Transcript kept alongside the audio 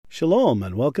Shalom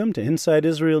and welcome to Inside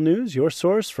Israel News, your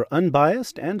source for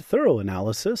unbiased and thorough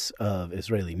analysis of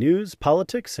Israeli news,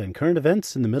 politics, and current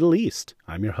events in the Middle East.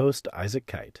 I'm your host, Isaac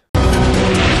Kite.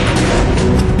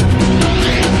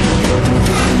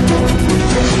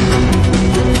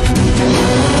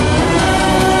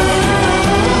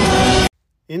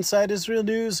 Inside Israel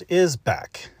News is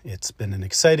back. It's been an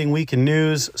exciting week in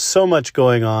news, so much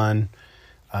going on.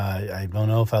 I don't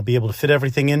know if I'll be able to fit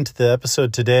everything into the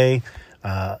episode today.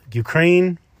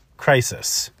 Ukraine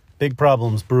crisis. Big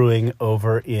problems brewing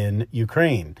over in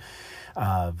Ukraine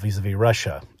vis-a-vis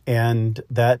Russia. And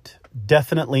that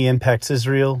definitely impacts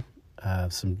Israel.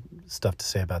 Some stuff to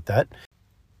say about that.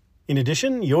 In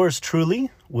addition, yours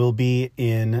truly will be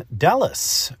in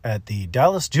Dallas at the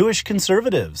Dallas Jewish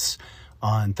Conservatives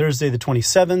on Thursday the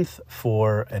 27th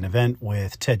for an event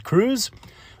with Ted Cruz.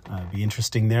 Be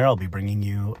interesting there. I'll be bringing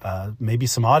you maybe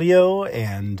some audio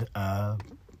and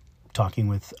talking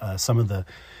with some of the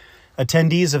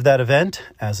attendees of that event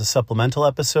as a supplemental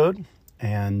episode,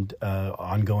 and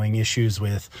ongoing issues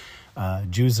with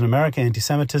Jews in America,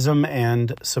 anti-Semitism,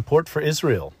 and support for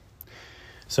Israel.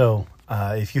 So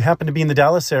if you happen to be in the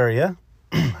Dallas area,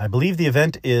 I believe the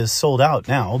event is sold out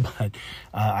now, but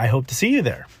I hope to see you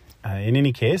there. In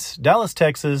any case, Dallas,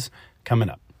 Texas, coming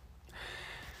up.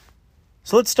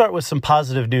 So let's start with some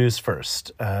positive news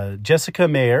first. Jessica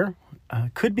Meir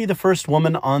could be the first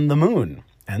woman on the moon,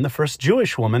 and the first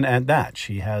Jewish woman at that.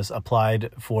 She has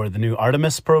applied for the new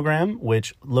Artemis program,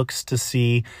 which looks to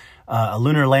see a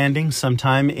lunar landing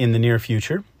sometime in the near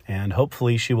future, and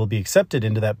hopefully she will be accepted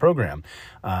into that program.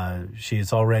 She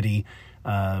has already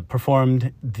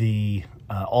performed the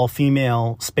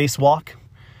all-female spacewalk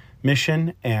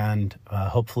mission, and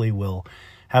hopefully will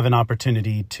have an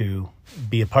opportunity to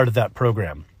be a part of that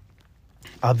program.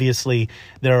 Obviously,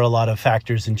 there are a lot of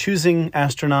factors in choosing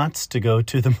astronauts to go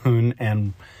to the moon,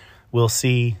 and we'll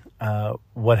see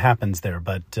what happens there.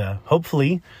 But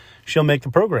hopefully, she'll make the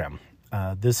program.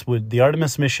 The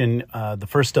Artemis mission, the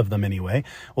first of them anyway,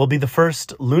 will be the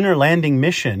first lunar landing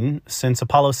mission since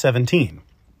Apollo 17.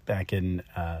 Back in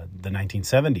the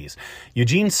 1970s.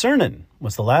 Eugene Cernan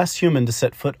was the last human to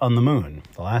set foot on the moon,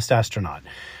 the last astronaut,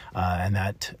 and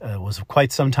that was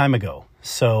quite some time ago.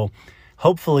 So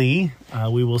hopefully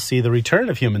we will see the return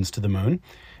of humans to the moon,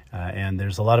 and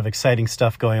there's a lot of exciting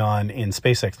stuff going on in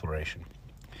space exploration.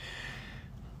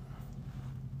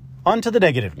 On to the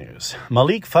negative news.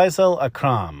 Malik Faisal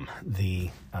Akram, the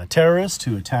terrorist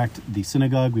who attacked the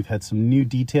synagogue. We've had some new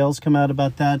details come out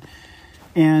about that,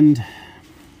 and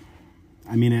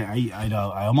I mean,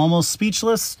 I'm almost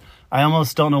speechless. I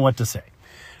almost don't know what to say,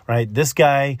 right? This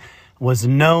guy was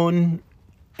known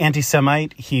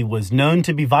anti-Semite. He was known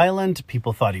to be violent.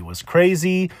 People thought he was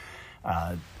crazy.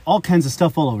 All kinds of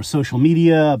stuff all over social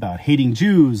media about hating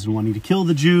Jews and wanting to kill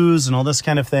the Jews and all this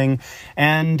kind of thing.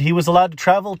 And he was allowed to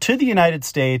travel to the United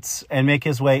States and make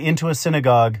his way into a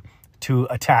synagogue to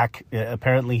attack.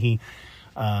 Apparently, he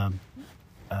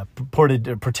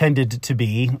pretended to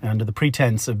be, under the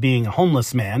pretense of being a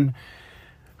homeless man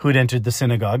who had entered the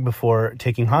synagogue before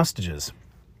taking hostages.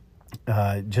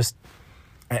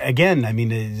 Again, I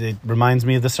mean, it reminds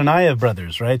me of the Tsarnaev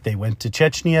brothers, right? They went to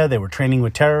Chechnya, they were training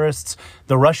with terrorists.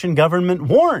 The Russian government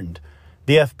warned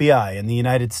the FBI and the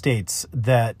United States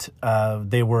that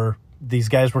these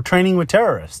guys were training with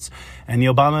terrorists, and the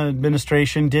Obama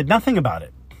administration did nothing about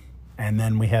it. And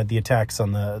then we had the attacks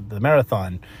on the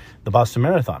marathon, the Boston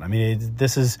Marathon. I mean,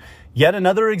 this is yet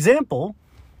another example.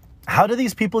 How do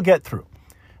these people get through?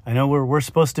 I know we're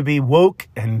supposed to be woke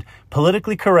and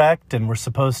politically correct, and we're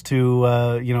supposed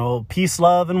to, peace,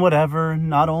 love, and whatever.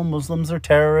 Not all Muslims are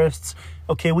terrorists.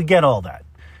 Okay, we get all that.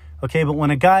 Okay, but when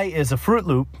a guy is a Fruit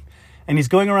Loop and he's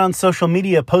going around social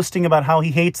media posting about how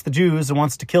he hates the Jews and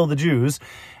wants to kill the Jews,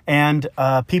 and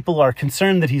people are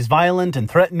concerned that he's violent and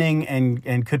threatening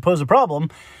and could pose a problem,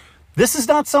 this is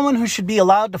not someone who should be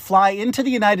allowed to fly into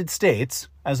the United States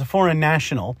as a foreign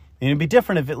national. And it'd be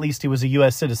different if at least he was a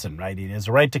U.S. citizen, right? He has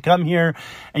a right to come here,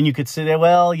 and you could say,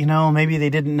 well, maybe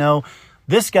they didn't know.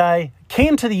 This guy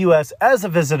came to the U.S. as a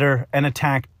visitor and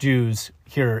attacked Jews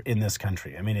here in this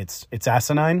country. I mean, it's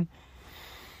asinine,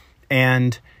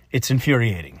 and it's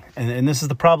infuriating. And this is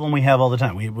the problem we have all the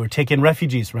time. We're taking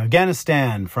refugees from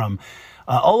Afghanistan, from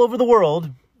all over the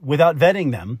world, without vetting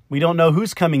them. We don't know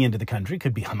who's coming into the country.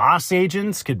 Could be Hamas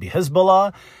agents, could be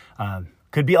Hezbollah,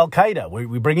 could be Al-Qaeda.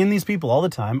 We bring in these people all the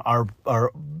time. Our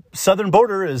southern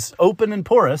border is open and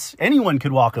porous. Anyone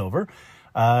could walk over.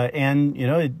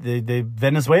 The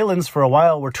Venezuelans for a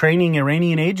while were training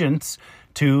Iranian agents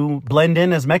to blend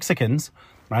in as Mexicans,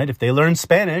 right? If they learn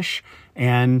Spanish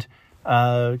and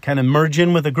kind of merge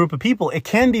in with a group of people, it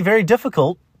can be very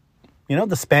difficult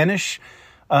The Spanish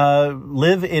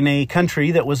live in a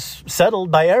country that was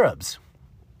settled by Arabs,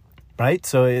 right?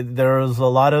 So there is a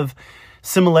lot of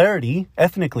similarity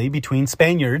ethnically between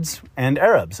Spaniards and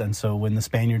Arabs. And so when the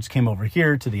Spaniards came over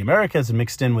here to the Americas and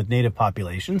mixed in with native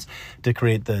populations to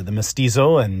create the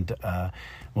mestizo and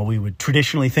what we would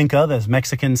traditionally think of as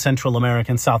Mexican, Central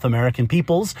American, South American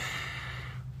peoples,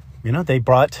 they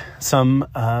brought some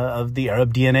of the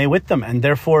Arab DNA with them. And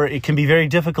therefore, it can be very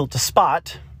difficult to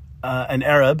spot an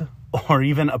Arab or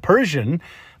even a Persian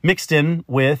mixed in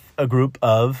with a group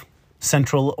of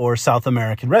Central or South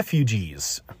American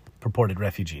refugees, purported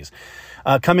refugees,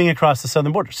 coming across the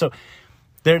southern border. So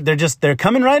they're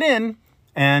coming right in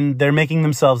and they're making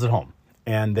themselves at home.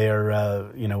 And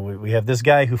they're, we have this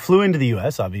guy who flew into the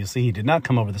U.S. Obviously, he did not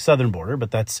come over the southern border, but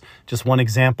that's just one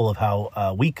example of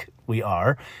how weak we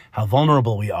are, how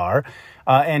vulnerable we are.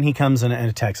 And he comes and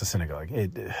attacks a synagogue.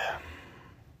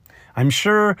 I'm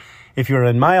sure if you're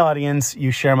in my audience,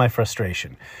 you share my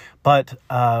frustration. But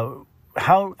how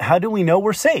do we know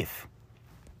we're safe?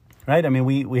 Right? I mean,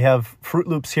 we have Fruit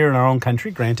Loops here in our own country,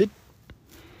 granted.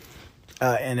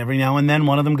 And every now and then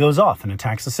one of them goes off and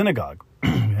attacks a synagogue. We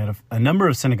had a number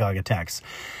of synagogue attacks.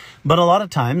 But a lot of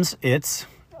times it's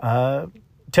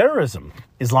terrorism,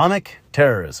 Islamic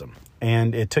terrorism.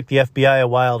 And it took the FBI a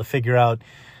while to figure out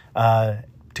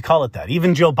to call it that.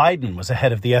 Even Joe Biden was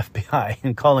ahead of the FBI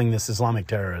in calling this Islamic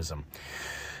terrorism.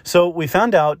 So we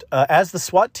found out as the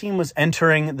SWAT team was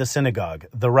entering the synagogue,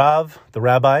 the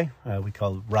rabbi, we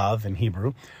call Rav in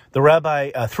Hebrew, the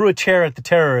rabbi threw a chair at the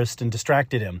terrorist and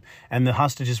distracted him, and the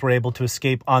hostages were able to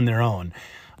escape on their own.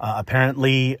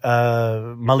 Apparently,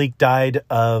 Malik died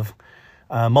of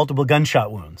multiple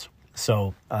gunshot wounds.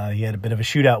 So he had a bit of a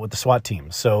shootout with the SWAT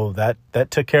team. So that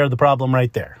took care of the problem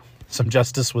right there. Some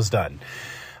justice was done.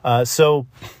 So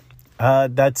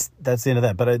that's the end of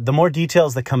that. But the more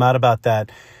details that come out about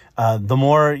that, the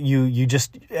more you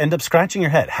just end up scratching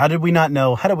your head. How did we not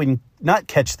know? How did we not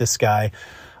catch this guy?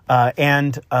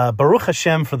 And Baruch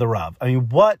Hashem for the Rav. I mean,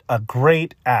 what a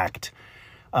great act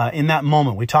in that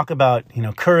moment. We talk about,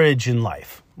 courage in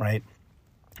life, right?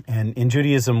 And in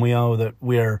Judaism, we know that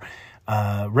we're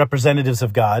representatives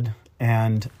of God.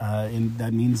 And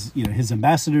that means, his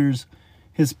ambassadors,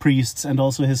 his priests, and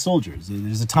also his soldiers.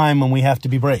 There's a time when we have to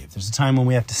be brave. There's a time when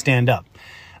we have to stand up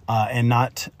and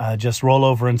not just roll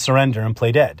over and surrender and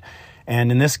play dead.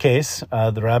 And in this case,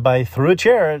 the rabbi threw a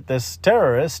chair at this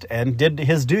terrorist and did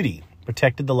his duty,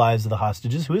 protected the lives of the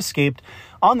hostages who escaped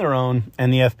on their own,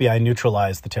 and the FBI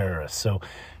neutralized the terrorists. So,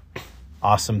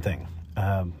 awesome thing.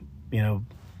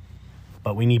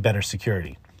 But we need better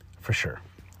security, for sure.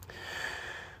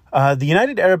 The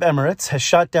United Arab Emirates has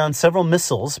shot down several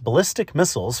ballistic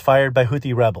missiles fired by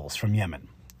Houthi rebels from Yemen.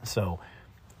 So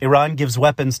Iran gives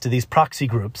weapons to these proxy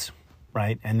groups,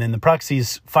 right? And then the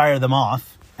proxies fire them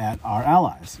off at our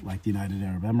allies, like the United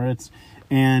Arab Emirates.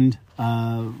 And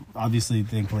obviously,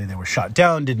 thankfully, they were shot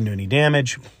down, didn't do any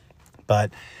damage.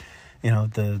 But,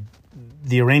 the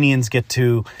Iranians get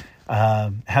to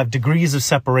have degrees of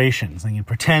separation. So you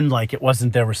pretend like it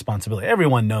wasn't their responsibility.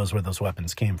 Everyone knows where those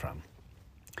weapons came from.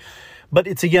 But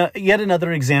it's yet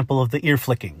another example of the ear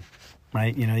flicking,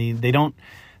 right? They don't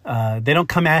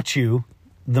come at you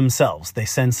themselves. They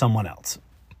send someone else.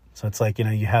 So it's like,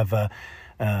 you have a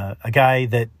guy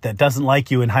that doesn't like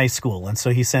you in high school, and so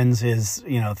he sends his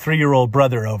 3-year-old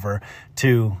brother over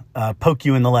to poke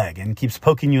you in the leg, and keeps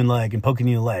poking you in the leg and poking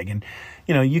you in the leg, and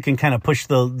you can kind of push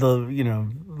the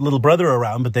little brother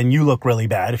around, but then you look really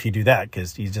bad if you do that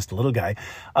because he's just a little guy.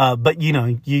 But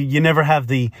you never have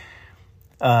the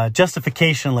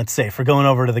justification, let's say, for going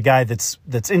over to the guy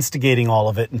that's instigating all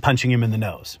of it and punching him in the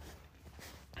nose.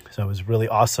 So it was really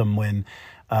awesome when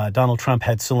Donald Trump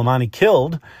had Soleimani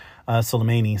killed.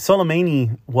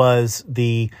 Soleimani was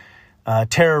the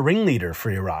terror ringleader for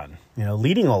Iran,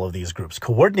 leading all of these groups,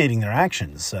 coordinating their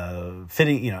actions,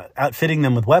 outfitting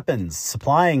them with weapons,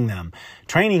 supplying them,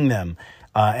 training them.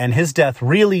 And his death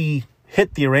really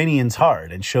hit the Iranians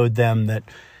hard and showed them that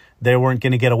they weren't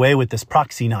going to get away with this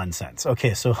proxy nonsense.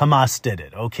 Okay, so Hamas did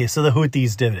it. Okay, so the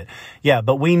Houthis did it. Yeah,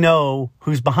 but we know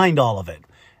who's behind all of it.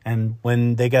 And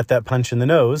when they got that punch in the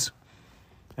nose,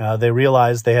 they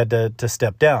realized they had to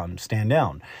stand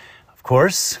down. Of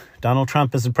course, Donald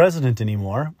Trump isn't president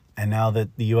anymore. And now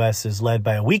that the U.S. is led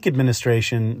by a weak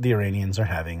administration, the Iranians are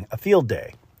having a field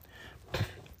day.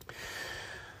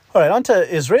 All right, on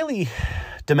to Israeli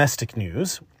domestic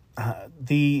news.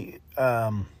 The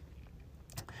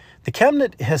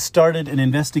cabinet has started an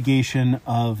investigation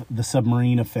of the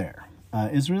submarine affair.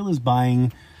 Israel is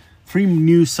buying 3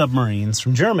 new submarines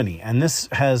from Germany, and this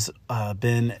has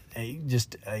been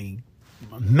just a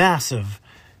massive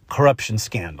corruption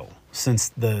scandal since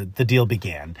the deal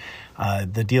began.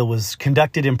 The deal was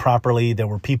conducted improperly. There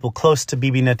were people close to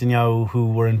Bibi Netanyahu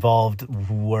who were involved,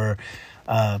 who were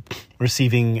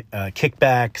receiving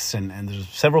kickbacks, and there's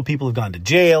several people who've gone to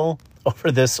jail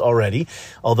over this already,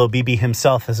 although Bibi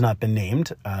himself has not been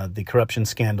named. The corruption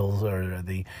scandals or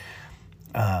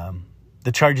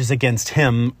the charges against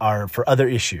him are for other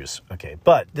issues. Okay,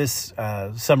 but this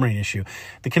submarine issue,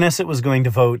 the Knesset was going to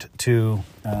vote to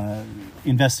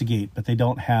investigate, but they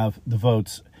don't have the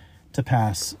votes to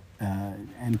pass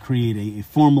and create a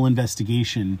formal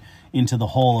investigation into the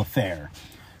whole affair.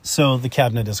 So the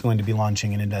cabinet is going to be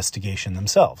launching an investigation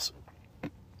themselves.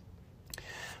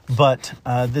 But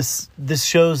this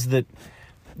shows that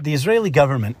the Israeli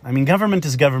government, government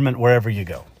is government wherever you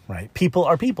go, right? People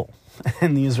are people.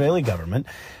 And the Israeli government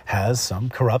has some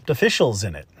corrupt officials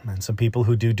in it and some people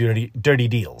who do dirty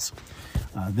deals.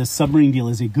 This submarine deal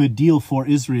is a good deal for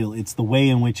Israel. It's the way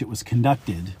in which it was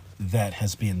conducted that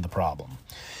has been the problem.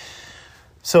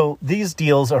 So these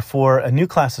deals are for a new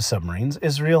class of submarines.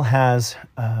 Israel has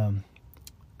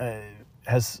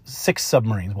 6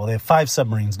 submarines. Well, they have 5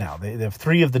 submarines now. They have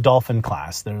 3 of the Dolphin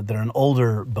class. They're an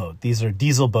older boat. These are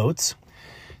diesel boats.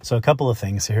 So a couple of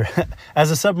things here. As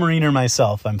a submariner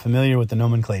myself, I'm familiar with the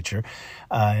nomenclature.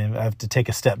 I have to take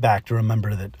a step back to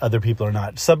remember that other people are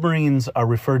not. Submarines are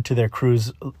referred to their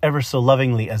crews ever so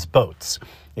lovingly as boats.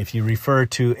 If you refer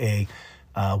to a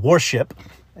warship,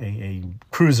 a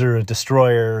cruiser, a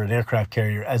destroyer, an aircraft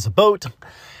carrier as a boat,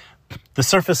 the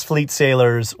surface fleet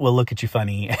sailors will look at you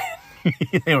funny.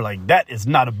 They were like, that is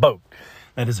not a boat.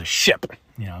 That is a ship.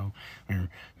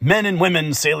 Men and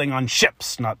women sailing on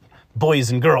ships, not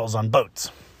boys and girls on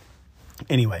boats.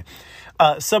 Anyway,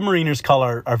 submariners call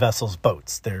our vessels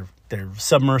boats. They're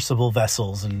submersible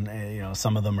vessels, and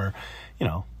some of them are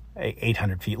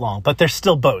 800 feet long, but they're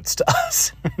still boats to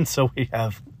us. And so we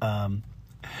have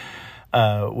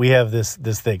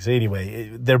this thing. So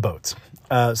anyway, they're boats.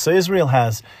 So Israel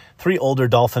has 3 older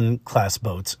Dolphin class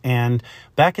boats, and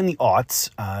back in the aughts,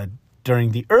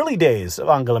 during the early days of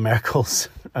Angela Merkel's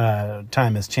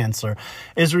time as chancellor,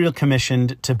 Israel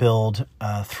commissioned to build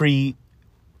 3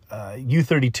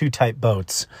 U-32 type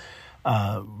boats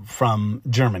from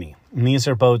Germany. And these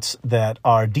are boats that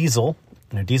are diesel.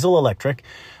 They're diesel electric,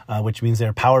 which means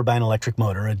they're powered by an electric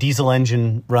motor. A diesel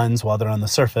engine runs while they're on the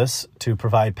surface to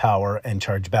provide power and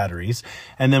charge batteries.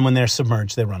 And then when they're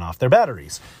submerged, they run off their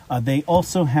batteries. They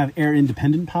also have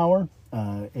air-independent power,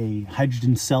 a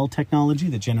hydrogen cell technology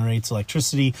that generates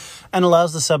electricity and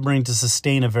allows the submarine to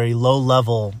sustain a very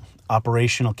low-level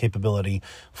operational capability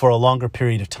for a longer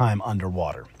period of time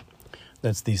underwater.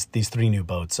 That's these 3 new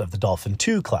boats of the Dolphin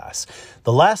II class.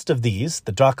 The last of these,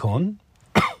 the Drakon,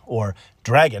 or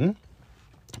Dragon,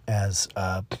 as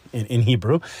in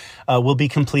Hebrew, will be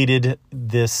completed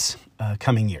this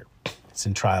coming year. It's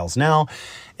in trials now,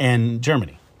 and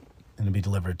Germany. And to be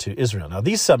delivered to Israel. Now,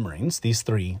 these submarines, these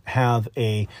 3, have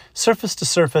a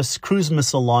surface-to-surface cruise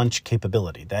missile launch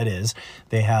capability. That is,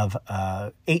 they have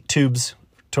 8 tubes,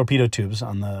 torpedo tubes,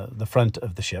 on the front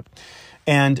of the ship.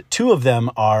 And 2 of them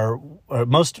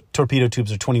most torpedo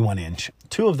tubes are 21-inch.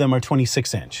 2 of them are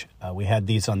 26-inch. We had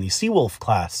these on the Seawolf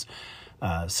class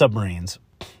submarines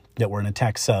that were an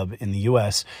attack sub in the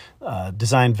U.S.,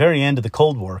 designed very end of the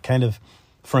Cold War, kind of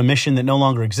for a mission that no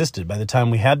longer existed. By the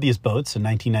time we had these boats in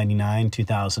 1999,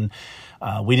 2000,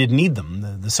 we didn't need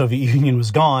them. The Soviet Union was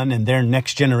gone, and their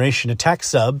next generation attack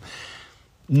sub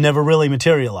never really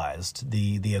materialized.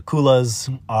 The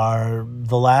Akulas are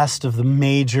the last of the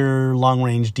major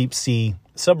long-range deep-sea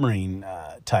submarine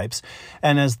types.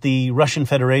 And as the Russian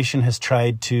Federation has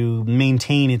tried to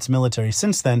maintain its military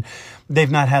since then,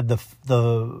 they've not had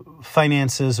the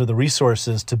finances or the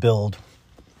resources to build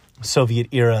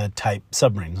Soviet-era type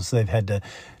submarines. So they've had to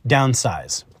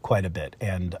downsize quite a bit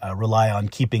and rely on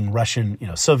keeping Russian,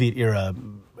 Soviet-era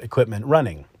equipment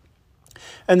running.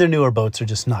 And their newer boats are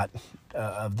just not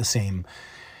of the same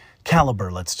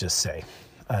caliber, let's just say,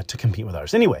 to compete with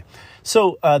ours. Anyway,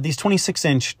 so these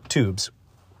 26-inch tubes,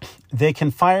 they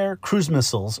can fire cruise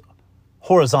missiles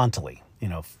horizontally,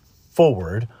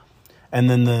 forward. And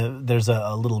then there's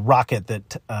a little rocket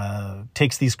that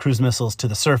takes these cruise missiles to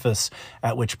the surface,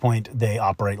 at which point they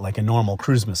operate like a normal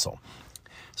cruise missile.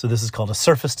 So this is called a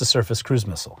surface-to-surface cruise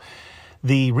missile.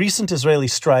 The recent Israeli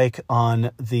strike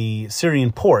on the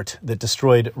Syrian port that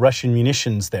destroyed Russian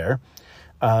munitions there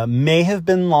may have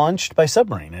been launched by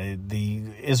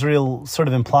submarine. Israel sort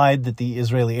of implied that the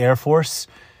Israeli Air Force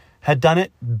had done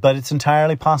it, but it's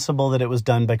entirely possible that it was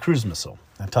done by cruise missile.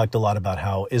 I've talked a lot about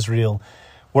how Israel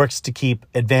works to keep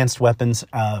advanced weapons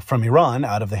from Iran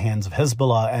out of the hands of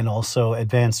Hezbollah, and also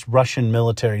advanced Russian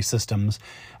military systems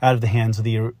out of the hands of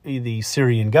the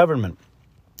Syrian government.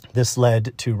 This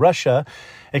led to Russia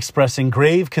expressing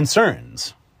grave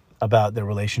concerns about their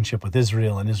relationship with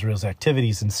Israel and Israel's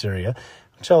activities in Syria,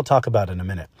 which I'll talk about in a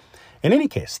minute. In any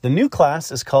case, the new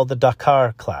class is called the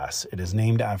Dakar class. It is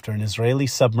named after an Israeli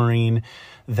submarine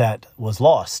that was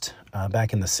lost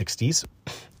back in the 60s,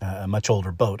 a much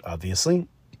older boat, obviously.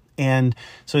 And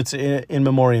so it's in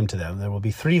memoriam to them. There will be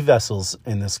 3 vessels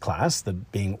in this class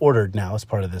that being ordered now as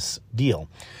part of this deal.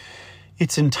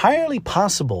 It's entirely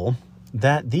possible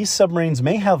that these submarines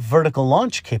may have vertical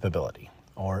launch capability,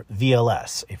 or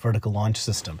VLS, a vertical launch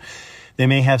system. They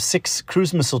may have 6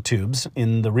 cruise missile tubes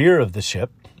in the rear of the ship,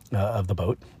 of the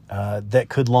boat, that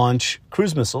could launch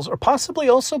cruise missiles, or possibly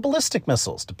also ballistic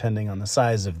missiles, depending on the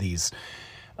size of these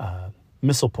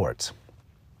missile ports.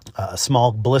 A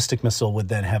small ballistic missile would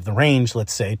then have the range,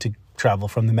 let's say, to travel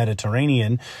from the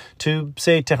Mediterranean to,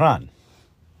 say, Tehran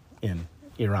in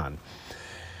Iran.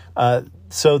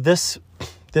 So this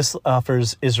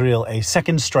offers Israel a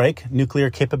second strike nuclear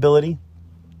capability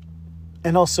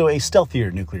and also a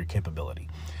stealthier nuclear capability.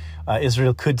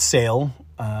 Israel could sail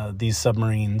these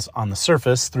submarines on the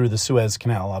surface through the Suez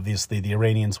Canal. Obviously, the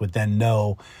Iranians would then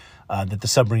know that the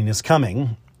submarine is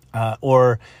coming,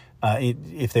 or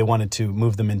if they wanted to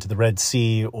move them into the Red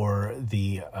Sea or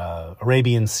the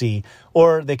Arabian Sea,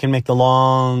 or they can make the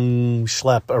long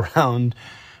schlep around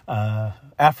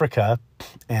Africa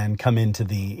and come into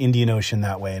the Indian Ocean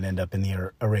that way and end up in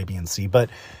the Arabian Sea. But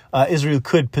Israel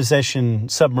could position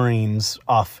submarines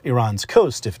off Iran's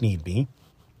coast if need be.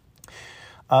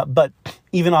 But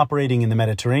even operating in the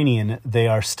Mediterranean, they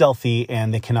are stealthy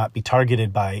and they cannot be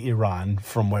targeted by Iran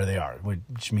from where they are,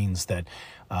 which means that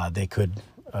they could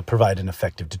provide an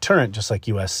effective deterrent, just like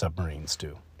U.S. submarines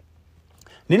do.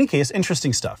 In any case,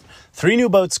 interesting stuff. 3 new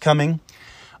boats coming,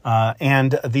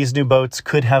 and these new boats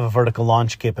could have a vertical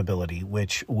launch capability,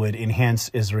 which would enhance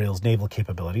Israel's naval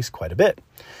capabilities quite a bit.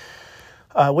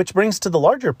 Which brings to the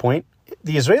larger point.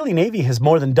 The Israeli Navy has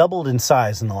more than doubled in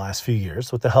size in the last few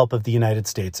years with the help of the United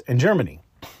States and Germany.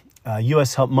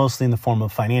 U.S. help mostly in the form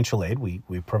of financial aid. We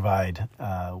provide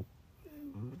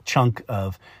chunk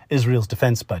of Israel's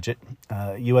defense budget.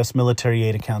 U.S. military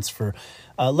aid accounts for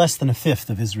less than 1/5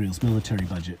 of Israel's military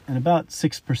budget, and about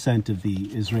 6% of the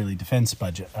Israeli defense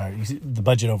budget, or the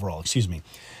budget overall,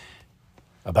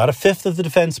 about 1/5 of the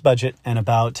defense budget and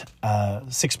about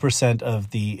 6%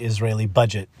 of the Israeli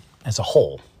budget as a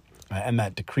whole. And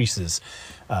that decreases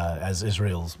as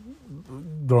Israel's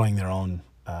growing their own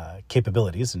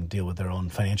capabilities and deal with their own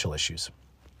financial issues.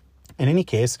 In any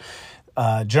case,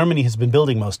 Germany has been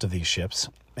building most of these ships,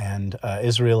 and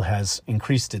Israel has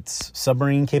increased its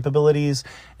submarine capabilities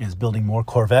and is building more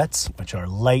corvettes, which are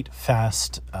light,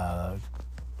 fast,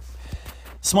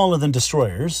 smaller than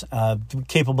destroyers,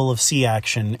 capable of sea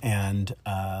action and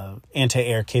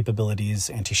anti-air capabilities,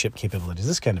 anti-ship capabilities,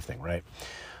 this kind of thing, right?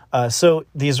 So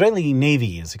the Israeli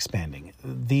Navy is expanding.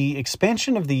 The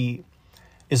expansion of the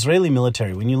Israeli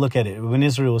military, when you look at it, when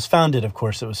Israel was founded, of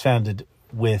course, it was founded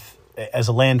as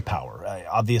a land power.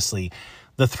 Obviously,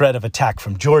 the threat of attack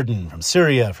from Jordan, from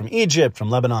Syria, from Egypt, from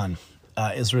Lebanon,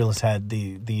 Israel has had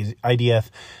the IDF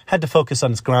had to focus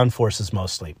on its ground forces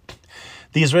mostly.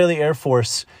 The Israeli Air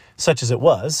Force, such as it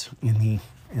was in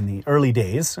the early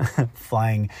days,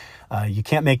 flying, you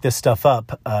can't make this stuff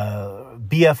up,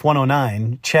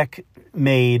 Bf-109,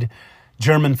 Czech-made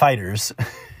German fighters,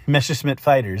 Messerschmitt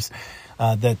fighters,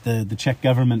 that the Czech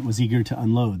government was eager to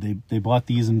unload. They bought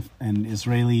these, and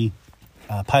Israeli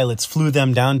pilots flew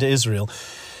them down to Israel,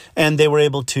 and they were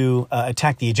able to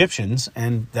attack the Egyptians,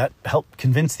 and that helped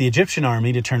convince the Egyptian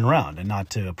army to turn around and not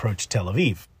to approach Tel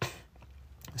Aviv.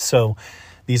 So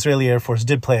the Israeli Air Force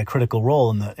did play a critical role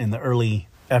in the early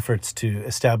efforts to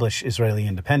establish Israeli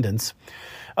independence.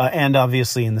 And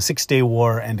obviously in the Six-Day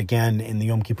War and again in the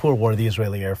Yom Kippur War, the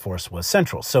Israeli Air Force was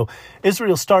central. So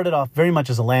Israel started off very much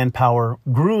as a land power,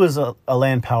 grew as a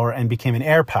land power, and became an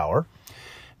air power.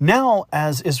 Now,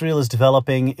 as Israel is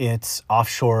developing its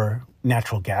offshore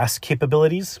natural gas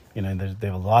capabilities, they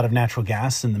have a lot of natural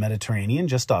gas in the Mediterranean,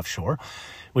 just offshore,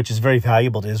 which is very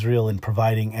valuable to Israel in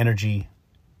providing energy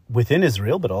within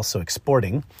Israel, but also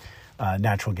exporting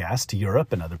natural gas to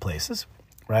Europe and other places,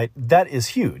 right? That is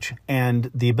huge.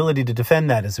 And the ability to defend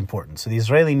that is important. So the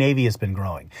Israeli Navy has been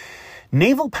growing.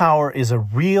 Naval power is a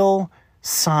real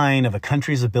sign of a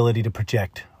country's ability to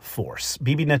project force.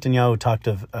 Bibi Netanyahu talked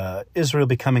of Israel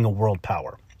becoming a world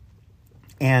power.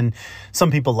 And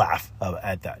some people laugh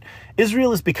at that.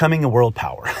 Israel is becoming a world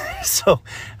power. So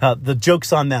the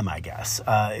joke's on them, I guess.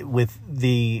 With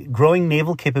the growing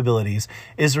naval capabilities,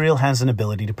 Israel has an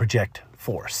ability to project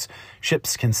force.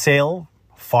 Ships can sail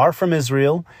far from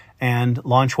Israel and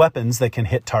launch weapons that can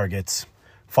hit targets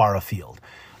far afield.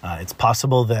 It's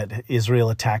possible that Israel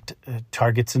attacked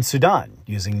targets in Sudan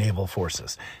using naval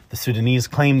forces. The Sudanese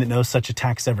claim that no such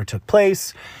attacks ever took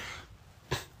place,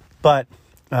 but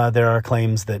there are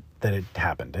claims that it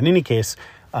happened. In any case,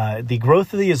 the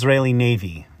growth of the Israeli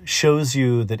Navy shows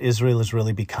you that Israel has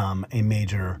really become a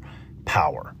major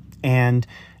power, and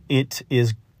it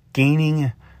is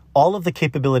gaining all of the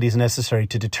capabilities necessary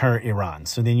to deter Iran.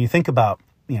 So then you think about,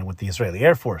 with the Israeli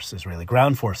Air Force, Israeli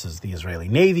ground forces, the Israeli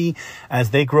Navy,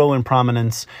 as they grow in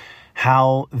prominence,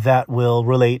 how that will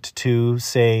relate to,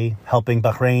 say, helping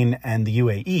Bahrain and the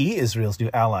UAE, Israel's new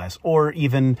allies, or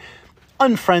even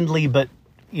unfriendly but,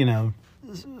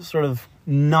 sort of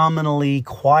nominally,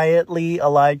 quietly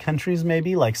allied countries,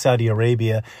 maybe, like Saudi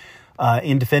Arabia,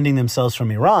 in defending themselves from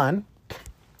Iran.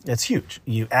 That's huge.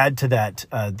 You add to that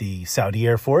the Saudi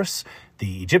Air Force,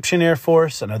 the Egyptian Air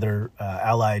Force, and other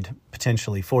allied,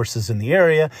 potentially, forces in the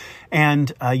area,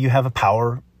 and you have a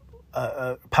powerful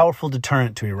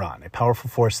deterrent to Iran, a powerful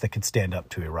force that could stand up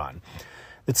to Iran.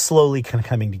 It's slowly kind of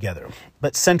coming together.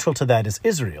 But central to that is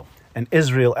Israel, and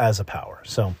Israel as a power.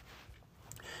 So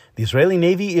the Israeli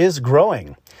Navy is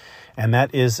growing, and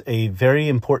that is a very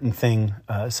important thing,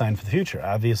 sign for the future.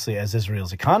 Obviously, as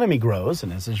Israel's economy grows,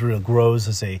 and as Israel grows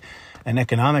as an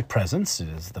economic presence, it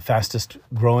is the fastest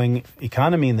growing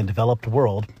economy in the developed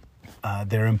world,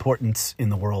 their importance in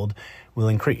the world will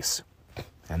increase.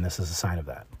 And this is a sign of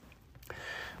that.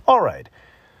 All right.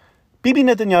 Bibi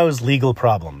Netanyahu's legal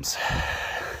problems.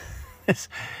 There's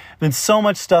been so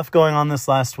much stuff going on this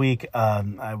last week.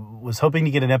 I was hoping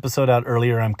to get an episode out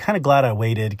earlier. I'm kind of glad I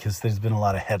waited because there's been a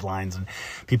lot of headlines and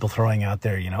people throwing out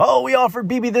there, oh, we offered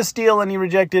Bibi this deal and he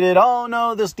rejected it. Oh,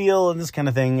 no, this deal and this kind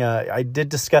of thing. I did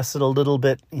discuss it a little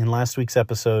bit in last week's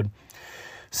episode.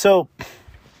 So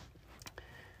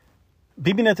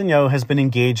Bibi Netanyahu has been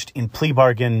engaged in plea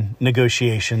bargain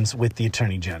negotiations with the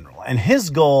Attorney General. And his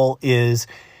goal is,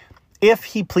 if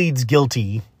he pleads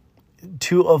guilty,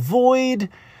 to avoid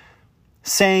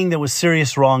saying there was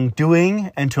serious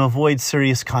wrongdoing and to avoid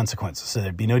serious consequences. So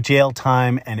there'd be no jail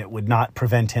time and it would not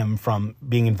prevent him from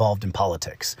being involved in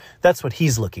politics. That's what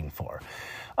he's looking for,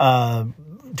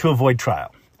 to avoid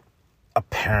trial.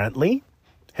 Apparently,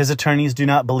 his attorneys do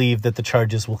not believe that the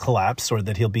charges will collapse or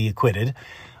that he'll be acquitted,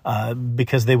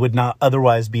 because they would not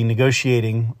otherwise be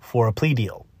negotiating for a plea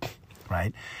deal,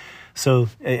 right? So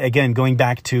again, going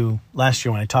back to last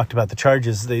year when I talked about the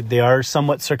charges, they are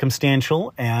somewhat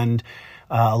circumstantial, and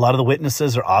a lot of the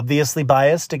witnesses are obviously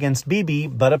biased against Bibi,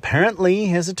 but apparently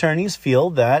his attorneys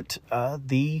feel that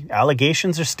the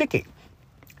allegations are sticking.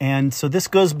 And so this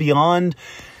goes beyond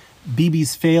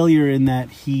Bibi's failure in that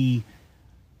he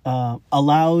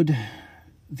allowed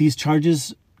these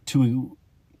charges to...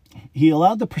 He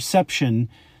allowed the perception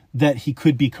that he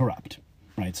could be corrupt,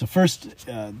 right? So first,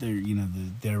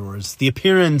 there was the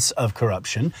appearance of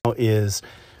corruption. Now is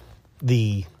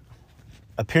the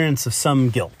appearance of some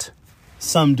guilt,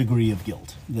 some degree of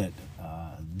guilt, that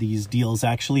these deals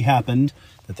actually happened,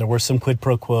 that there were some quid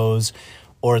pro quos,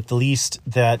 or at the least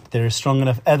that there's strong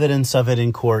enough evidence of it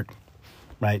in court,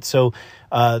 right? So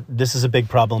this is a big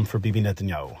problem for Bibi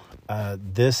Netanyahu.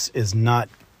 This is not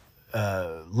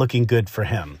looking good for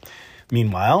him.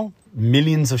 Meanwhile,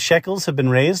 millions of shekels have been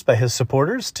raised by his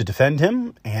supporters to defend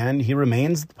him, and he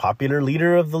remains the popular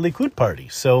leader of the Likud party.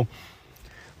 So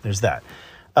there's that.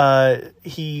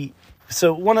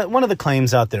 So one of the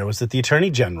claims out there was that the Attorney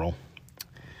General,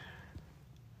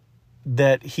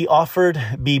 that he offered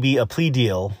Bibi a plea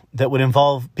deal that would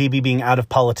involve Bibi being out of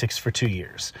politics for 2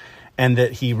 years, and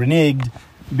that he reneged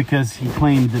because he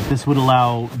claimed that this would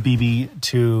allow Bibi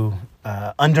to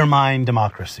undermine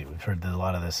democracy. We've heard a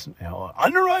lot of this,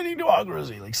 undermining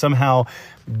democracy. Like somehow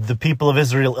the people of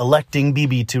Israel electing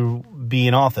Bibi to be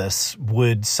in office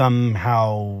would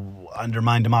somehow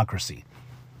undermine democracy.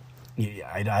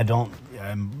 I'm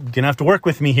going to have to work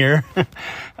with me here.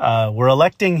 We're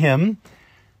electing him,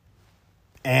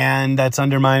 and that's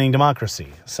undermining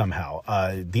democracy somehow.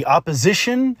 The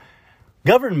opposition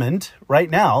government right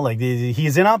now,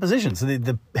 he's in opposition.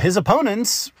 So his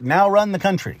opponents now run the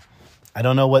country. I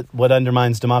don't know what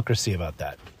undermines democracy about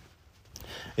that.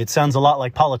 It sounds a lot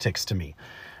like politics to me,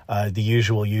 the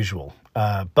usual.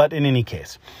 But in any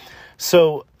case,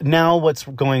 so now what's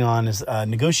going on is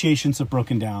negotiations have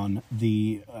broken down.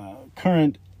 The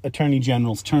current Attorney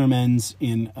General's term ends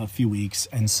in a few weeks,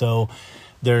 and so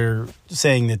they're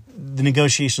saying that the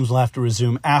negotiations will have to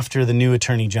resume after the new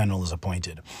attorney general is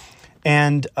appointed.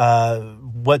 And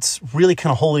what's really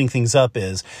kind of holding things up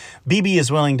is Bibi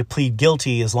is willing to plead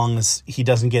guilty as long as he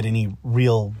doesn't get any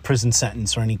real prison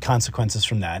sentence or any consequences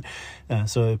from that.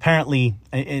 So apparently,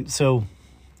 all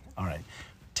right,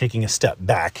 taking a step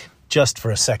back just for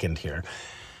a second here.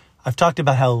 I've talked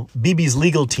about how Bibi's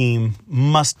legal team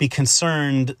must be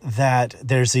concerned that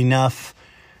there's enough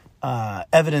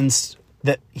evidence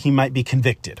that he might be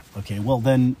convicted. Okay, well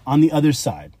then on the other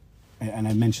side, and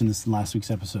I mentioned this in last week's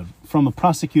episode, from a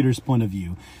prosecutor's point of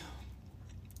view,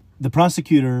 the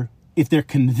prosecutor, if they're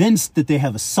convinced that they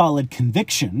have a solid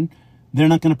conviction, they're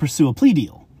not going to pursue a plea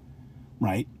deal,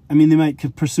 right? I mean, they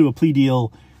might pursue a plea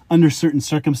deal under certain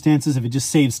circumstances if it just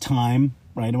saves time,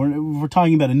 right? We're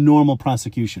talking about a normal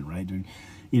prosecution, right?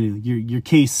 You know, your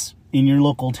case in your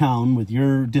local town with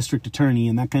your district attorney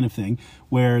and that kind of thing,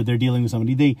 where they're dealing with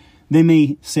somebody, they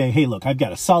may say, hey, look, I've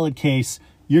got a solid case.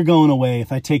 You're going away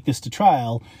if I take this to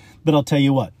trial, but I'll tell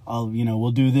you what,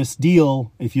 we'll do this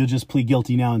deal if you'll just plead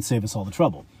guilty now and save us all the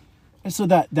trouble. And so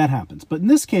that happens. But in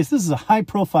this case, this is a high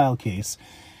profile case,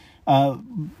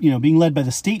 being led by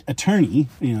the state attorney,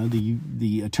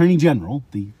 the attorney general,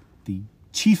 the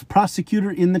chief prosecutor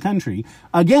in the country,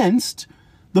 against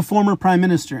the former prime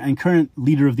minister and current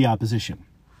leader of the opposition,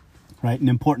 right? An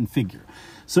important figure.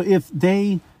 So if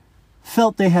they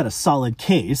felt they had a solid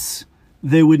case,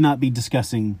 they would not be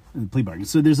discussing the plea bargain.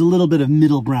 So there's a little bit of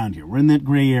middle ground here. We're in that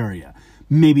gray area.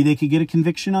 Maybe they could get a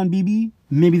conviction on Bibi.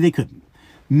 Maybe they couldn't.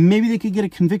 Maybe they could get a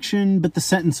conviction, but the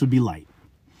sentence would be light.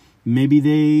 Maybe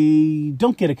they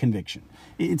don't get a conviction.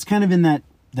 It's kind of in that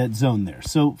zone there.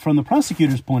 So from the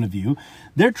prosecutor's point of view,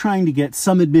 they're trying to get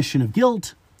some admission of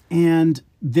guilt, and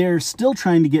they're still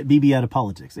trying to get Bibi out of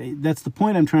politics. That's the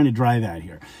point I'm trying to drive at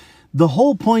here. The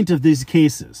whole point of these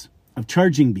cases of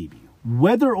charging Bibi,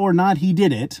 whether or not he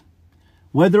did it,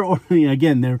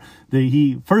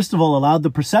 he first of all allowed the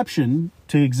perception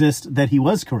to exist that he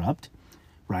was corrupt,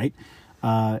 right?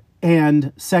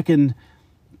 And second,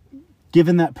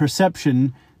 given that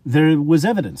perception, there was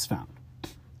evidence found,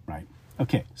 right?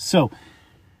 Okay, so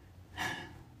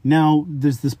now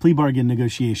there's this plea bargain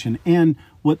negotiation, and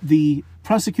what the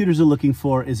prosecutors are looking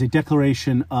for is a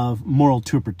declaration of moral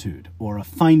turpitude, or a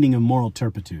finding of moral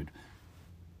turpitude,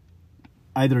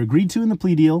 either agreed to in the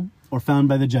plea deal or found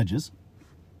by the judges,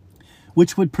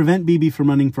 which would prevent Bibi from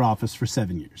running for office for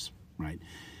 7 years, right?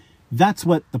 That's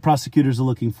what the prosecutors are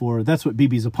looking for. That's what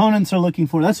Bibi's opponents are looking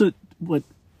for. That's what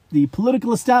the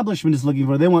political establishment is looking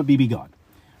for. They want Bibi gone,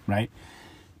 right?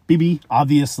 Bibi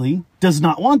obviously does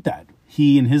not want that.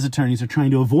 He and his attorneys are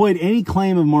trying to avoid any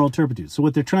claim of moral turpitude. So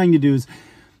what they're trying to do is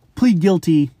plead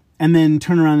guilty and then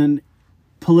turn around and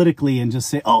politically and just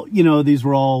say, these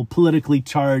were all politically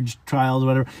charged trials or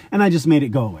whatever, and I just made it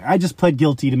go away. I just pled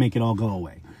guilty to make it all go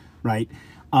away, right?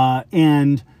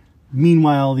 And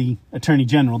meanwhile, the attorney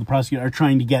general, the prosecutor, are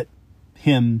trying to get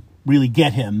him.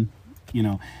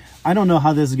 I don't know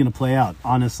how this is going to play out,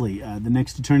 honestly. The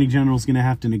next attorney general is going to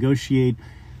have to negotiate,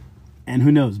 and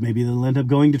who knows, maybe they'll end up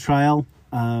going to trial.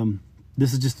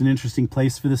 This is just an interesting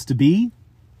place for this to be.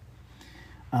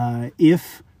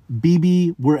 If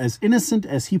Bibi were as innocent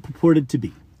as he purported to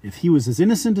be, if he was as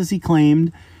innocent as he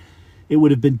claimed, it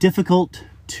would have been difficult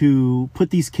to put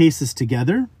these cases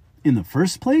together in the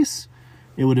first place.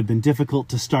 It would have been difficult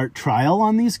to start trial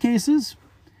on these cases,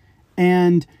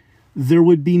 and there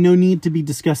would be no need to be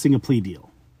discussing a plea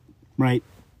deal, right?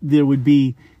 There would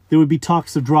be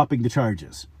talks of dropping the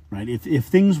charges, right? If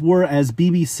things were as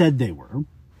Bibi said they were,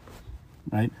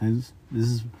 right? This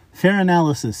is fair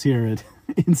analysis here at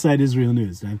Inside Israel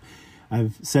News.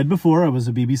 I've said before I was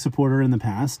a Bibi supporter in the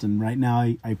past, and right now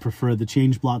I prefer the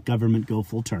change block government go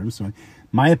full term. So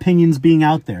my opinions being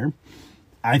out there,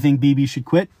 I think Bibi should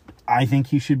quit. I think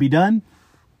he should be done.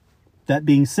 That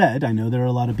being said, I know there are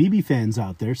a lot of Bibi fans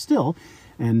out there still,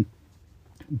 and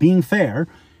being fair,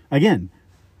 again,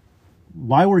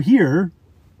 why we're here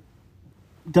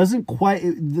doesn't quite,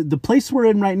 the place we're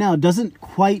in right now doesn't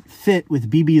quite fit with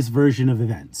Bibi's version of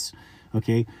events.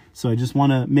 Okay, so I just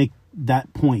want to make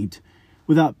that point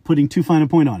without putting too fine a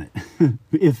point on it.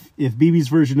 If Bibi's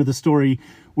version of the story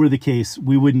were the case,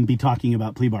 we wouldn't be talking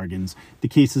about plea bargains. The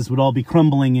cases would all be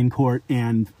crumbling in court,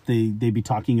 and they'd be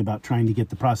talking about trying to get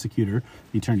the prosecutor,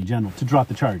 the attorney general, to drop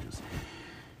the charges.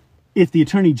 If the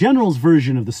attorney general's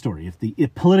version of the story, if the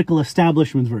political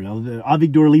establishment's version,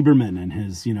 Avigdor Lieberman and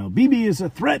his, Bibi is a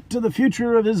threat to the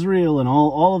future of Israel, and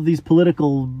all of these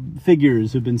political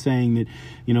figures who've been saying that,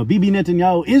 Bibi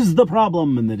Netanyahu is the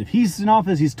problem, and that if he's in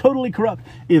office, he's totally corrupt.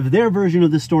 If their version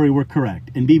of the story were correct,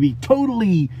 and Bibi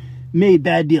totally made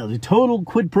bad deals, total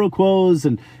quid pro quos,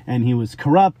 and he was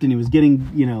corrupt, and he was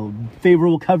getting,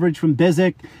 favorable coverage from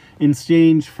Bezik in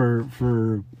exchange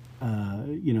for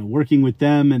working with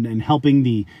them and helping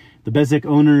the Bezik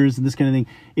owners and this kind of thing.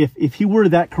 If he were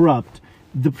that corrupt,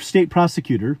 the state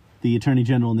prosecutor, the attorney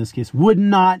general in this case, would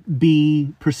not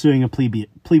be pursuing a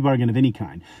plea bargain of any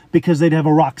kind, because they'd have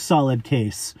a rock solid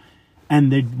case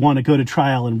and they'd want to go to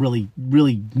trial and really,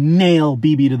 really nail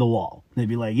Bibi to the wall. They'd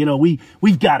be like,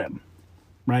 we've got him,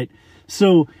 right?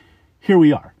 So here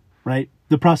we are, right?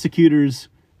 The prosecutors,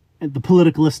 the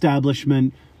political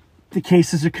establishment, the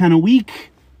cases are kind of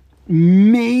weak.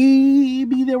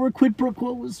 Maybe there were quid pro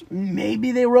quos.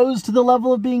 Maybe they rose to the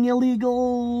level of being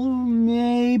illegal.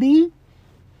 Maybe.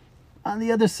 On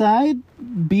the other side,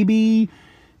 Bibi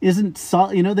isn't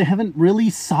they haven't really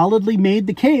solidly made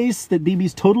the case that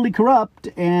Bibi's totally corrupt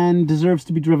and deserves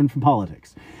to be driven from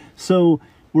politics. So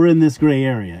we're in this gray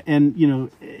area. And,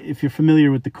 if you're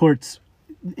familiar with the courts,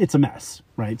 it's a mess,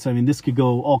 right? So, this could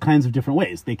go all kinds of different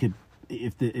ways. They could,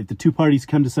 if the two parties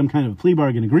come to some kind of plea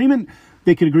bargain agreement,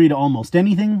 they could agree to almost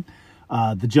anything.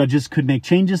 The judges could make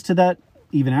changes to that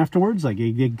even afterwards. Like,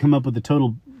 they could come up with a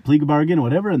total plea bargain or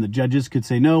whatever, and the judges could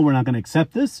say, no, we're not going to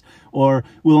accept this, or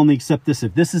we'll only accept this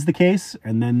if this is the case,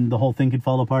 and then the whole thing could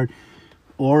fall apart.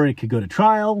 Or it could go to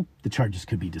trial, the charges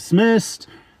could be dismissed,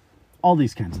 all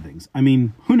these kinds of things.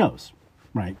 Who knows,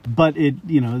 right? But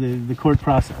the court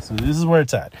process, and this is where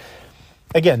it's at.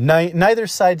 Again, neither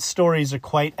side's stories are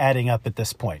quite adding up at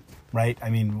this point, right?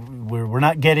 We're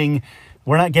not getting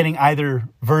either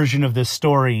version of this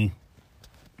story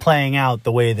playing out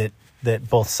the way that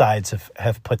both sides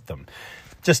have put them.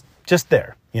 Just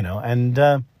there, and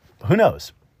who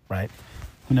knows, right?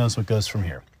 Who knows what goes from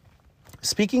here.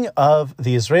 Speaking of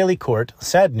the Israeli court,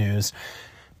 sad news,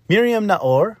 Miriam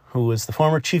Naor, who was the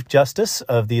former Chief Justice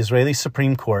of the Israeli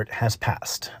Supreme Court, has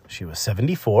passed. She was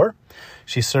 74.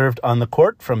 She served on the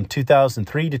court from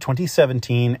 2003 to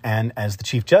 2017 and as the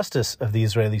Chief Justice of the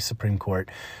Israeli Supreme Court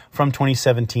from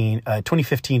 2015 to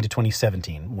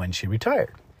 2017 when she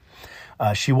retired.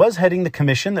 She was heading the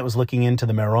commission that was looking into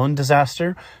the Meron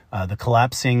disaster, the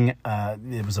collapsing.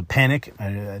 It was a panic.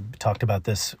 I talked about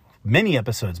this many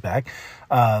episodes back.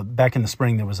 Back in the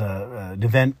spring, there was an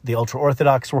event the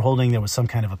ultra-Orthodox were holding. There was some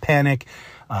kind of a panic.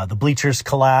 The bleachers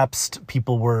collapsed.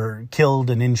 People were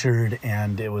killed and injured,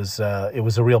 and it was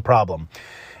a real problem.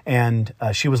 And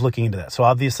she was looking into that. So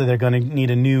obviously, they're going to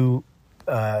need a new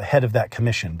head of that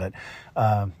commission. But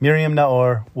Miriam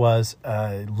Naor was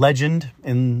a legend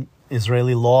in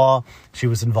Israeli law. She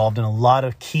was involved in a lot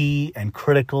of key and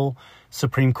critical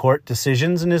Supreme Court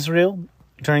decisions in Israel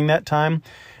during that time.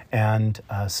 And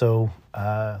so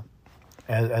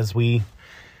as we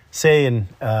say in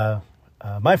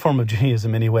my form of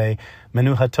Judaism anyway,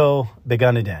 Menuhato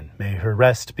Began Eden, may her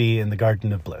rest be in the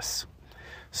Garden of Bliss.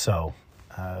 So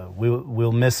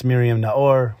we'll miss Miriam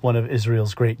Naor, one of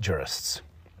Israel's great jurists.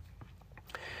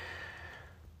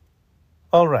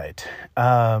 All right.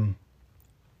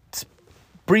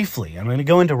 Briefly, I'm going to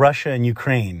go into Russia and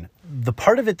Ukraine. The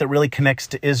part of it that really connects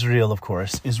to Israel, of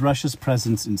course, is Russia's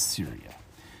presence in Syria.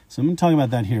 So I'm going to talk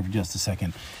about that here for just a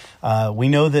second. We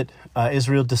know that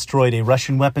Israel destroyed a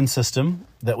Russian weapon system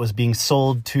that was being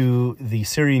sold to the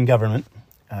Syrian government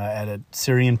at a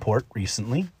Syrian port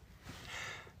recently.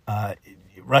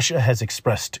 Russia has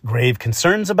expressed grave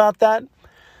concerns about that.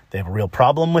 They have a real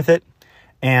problem with it.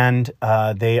 And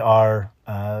they are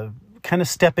kind of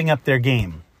stepping up their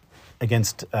game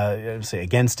against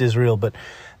Israel, but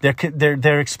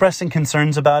they're expressing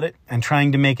concerns about it and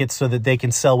trying to make it so that they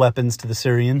can sell weapons to the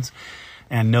Syrians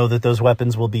and know that those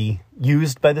weapons will be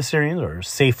used by the Syrians or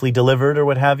safely delivered or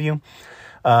what have you.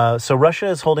 So Russia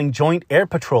is holding joint air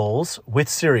patrols with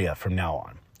Syria from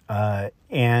now on,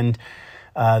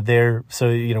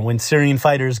 when Syrian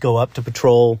fighters go up to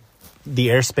patrol the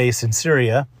airspace in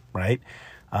Syria, right?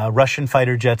 Russian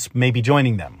fighter jets may be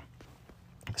joining them.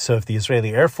 So if the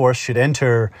Israeli Air Force should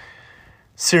enter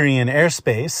Syrian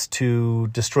airspace to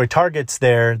destroy targets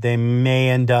there, they may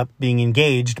end up being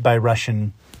engaged by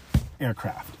Russian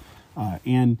aircraft.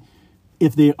 And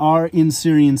if they are in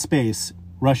Syrian space,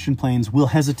 Russian planes will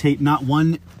hesitate not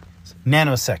one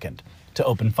nanosecond to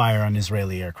open fire on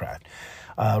Israeli aircraft.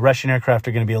 Russian aircraft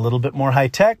are going to be a little bit more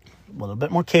high-tech, a little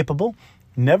bit more capable.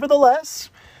 Nevertheless,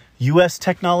 U.S.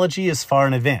 technology is far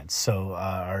in advance. So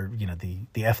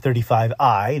the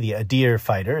F-35I, the Adir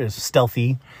fighter, is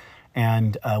stealthy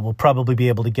and will probably be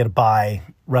able to get by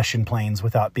Russian planes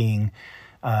without being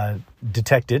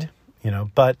detected.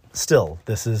 But still,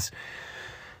 this is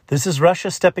Russia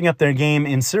stepping up their game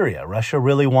in Syria. Russia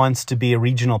really wants to be a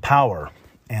regional power,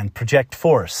 and project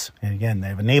force. And again, they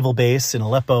have a naval base in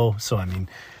Aleppo. So, I mean,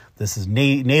 this is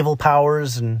naval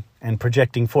powers and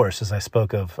projecting force, as I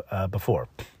spoke of before,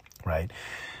 right?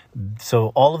 So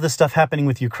all of this stuff happening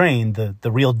with Ukraine,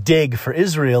 the real dig for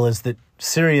Israel is that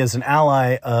Syria is an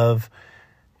ally of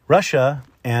Russia,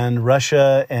 and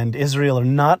Russia and Israel are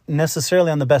not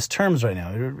necessarily on the best terms right now.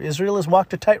 Israel has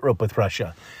walked a tightrope with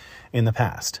Russia in the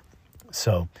past.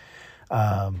 So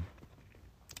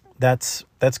that's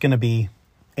going to be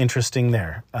interesting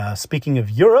there. Speaking of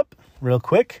Europe, real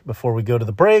quick, before we go to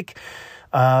the break,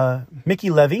 Miki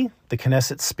Levy, the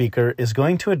Knesset speaker, is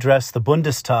going to address the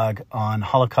Bundestag on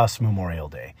Holocaust Memorial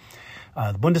Day.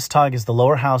 The Bundestag is the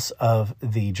lower house of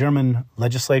the German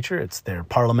legislature. It's their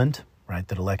parliament, right,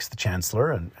 that elects the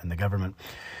chancellor and the government.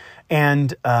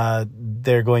 And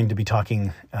they're going to be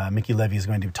talking, Miki Levy is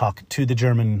going to talk to the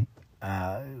German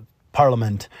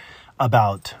parliament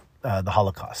about the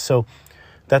Holocaust. So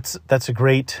that's a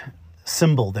great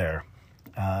symbol there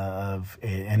of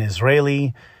an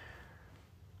Israeli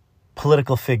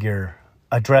political figure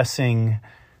addressing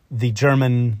the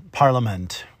German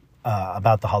parliament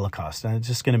about the Holocaust. And it's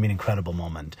just going to be an incredible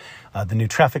moment. The new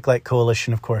Traffic Light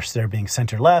Coalition, of course, they're being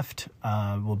center-left,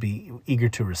 will be eager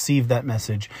to receive that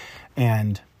message.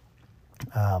 And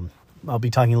I'll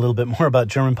be talking a little bit more about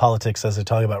German politics as I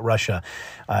talk about Russia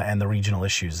and the regional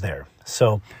issues there.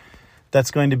 So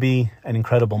that's going to be an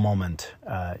incredible moment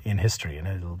in history, and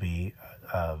it'll be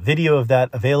a video of that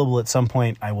available at some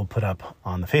point. I will put up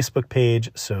on the Facebook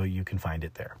page so you can find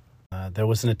it there. There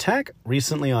was an attack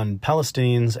recently on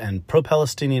Palestinians and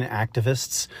pro-Palestinian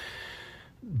activists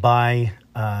by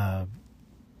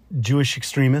Jewish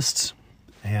extremists,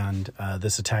 and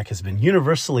this attack has been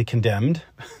universally condemned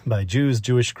by Jews,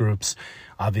 Jewish groups.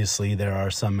 Obviously, there are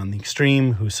some on the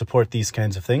extreme who support these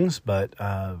kinds of things, but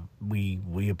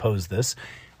we oppose this.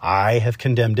 I have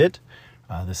condemned it.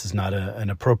 This is not an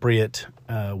appropriate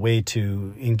way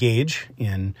to engage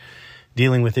in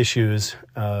dealing with issues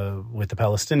with the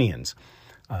Palestinians.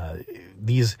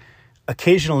 These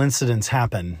occasional incidents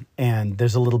happen, and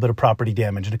there's a little bit of property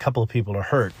damage, and a couple of people are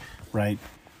hurt, right?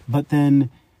 But then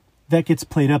that gets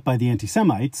played up by the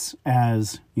anti-Semites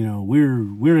as, you know,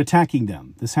 we're attacking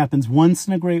them. This happens once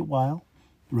in a great while,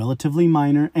 relatively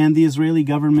minor, and the Israeli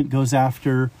government goes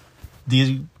after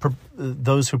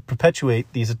those who perpetrate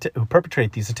these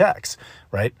attacks,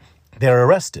 right? They're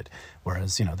arrested.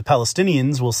 Whereas, you know, the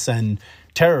Palestinians will send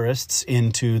terrorists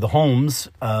into the homes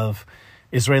of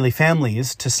Israeli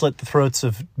families to slit the throats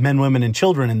of men, women, and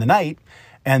children in the night.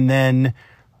 And then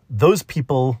those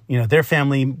people, you know, their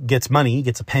family gets money,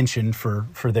 gets a pension for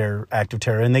their act of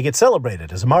terror, and they get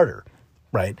celebrated as a martyr,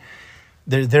 right?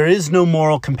 There is no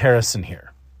moral comparison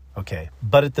here, okay?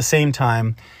 But at the same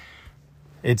time,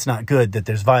 it's not good that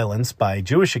there's violence by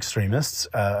Jewish extremists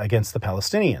against the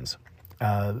Palestinians.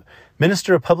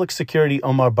 Minister of Public Security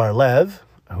Omar Bar-Lev,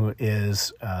 who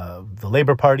is the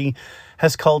Labour Party,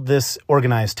 has called this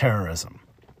organized terrorism.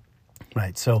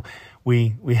 Right, so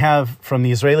we have from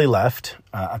the Israeli left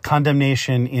a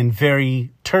condemnation in very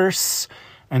terse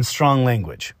and strong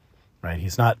language. Right,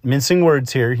 he's not mincing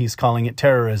words here. He's calling it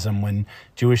terrorism when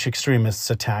Jewish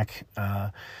extremists attack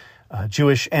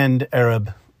Jewish and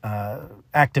Arab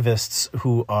activists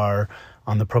who are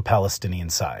on the pro-Palestinian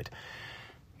side.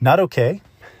 Not okay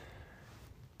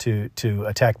to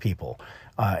attack people.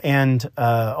 And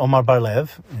Omar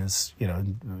Bar-Lev is, you know,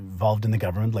 involved in the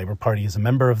government. Labour Party is a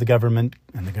member of the government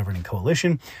and the governing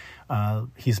coalition.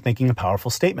 He's making a powerful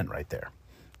statement right there.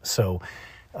 So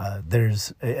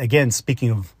there's, again, speaking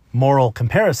of moral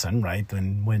comparison, right,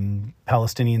 when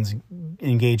Palestinians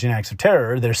engage in acts of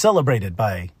terror, they're celebrated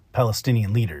by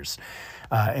Palestinian leaders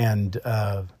and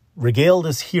regaled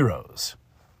as heroes.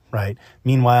 Right.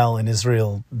 Meanwhile, in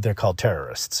Israel, they're called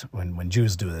terrorists. When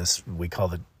Jews do this, we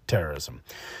call it terrorism.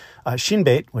 Shin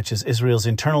Bet, which is Israel's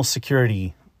internal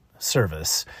security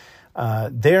service,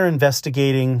 they're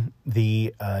investigating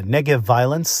the Negev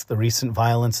violence, the recent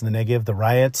violence in the Negev, the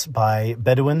riots by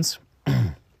Bedouins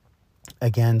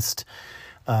against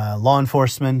law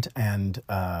enforcement and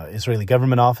Israeli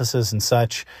government offices and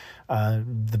such.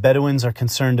 The Bedouins are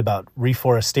concerned about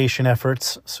reforestation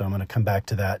efforts, so I'm going to come back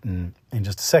to that in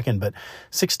just a second. But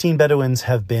 16 Bedouins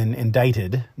have been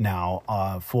indicted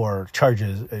now for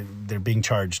charges. They're being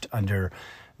charged under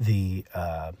the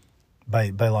by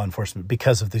law enforcement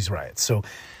because of these riots. So,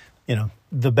 you know,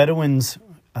 the Bedouins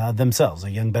themselves, a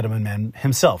young Bedouin man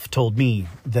himself, told me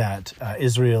that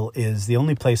Israel is the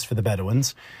only place for the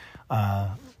Bedouins.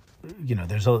 You know,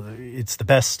 it's the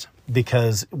best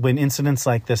because when incidents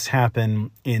like this happen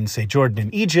in, say, Jordan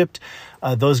and Egypt,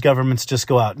 those governments just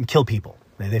go out and kill people.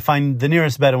 They find the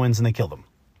nearest Bedouins and they kill them.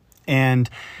 And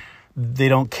they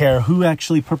don't care who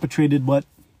actually perpetrated what.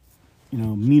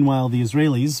 Meanwhile, the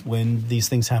Israelis, when these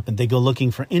things happen, they go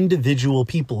looking for individual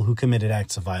people who committed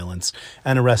acts of violence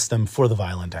and arrest them for the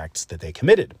violent acts that they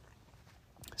committed.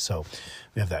 So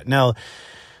we have that. Now,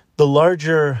 the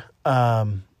larger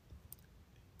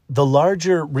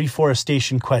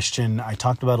reforestation question I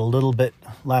talked about a little bit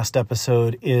last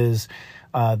episode is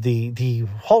the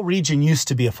whole region used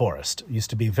to be a forest, used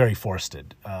to be very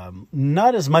forested.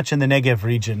 Not as much in the Negev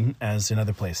region as in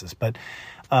other places, but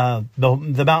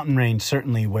the mountain range,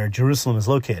 certainly where Jerusalem is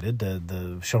located,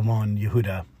 the Shomron,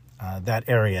 Yehuda, that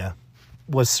area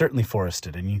was certainly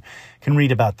forested. And you can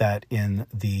read about that in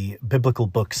the biblical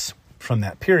books from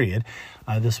that period.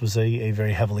 This was a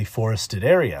very heavily forested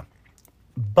area.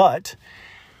 But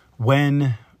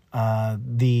when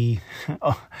the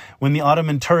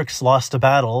Ottoman Turks lost a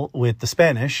battle with the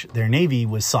Spanish, their navy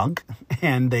was sunk,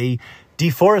 and they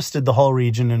deforested the whole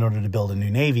region in order to build a new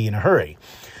navy in a hurry.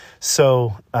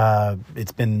 So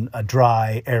it's been a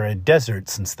dry, arid desert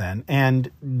since then, and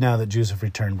now that Jews have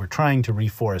returned, we're trying to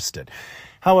reforest it.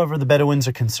 However, the Bedouins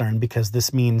are concerned because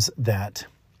this means that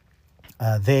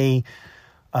they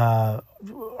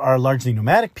are largely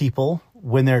nomadic people.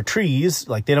 When there are trees,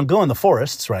 like they don't go in the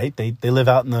forests, right? They live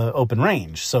out in the open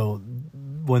range. So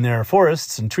when there are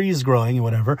forests and trees growing and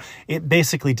whatever, it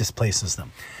basically displaces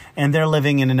them. And they're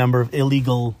living in a number of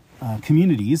illegal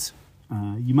communities.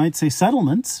 You might say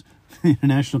settlements,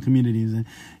 international communities.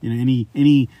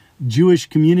 Any Jewish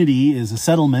community is a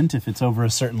settlement if it's over a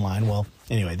certain line. Well,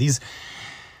 anyway, these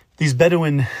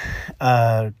Bedouin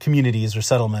communities or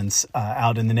settlements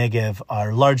out in the Negev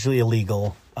are largely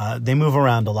illegal. They move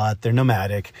around a lot. They're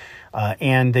nomadic,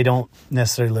 and they don't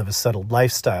necessarily live a settled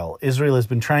lifestyle. Israel has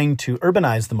been trying to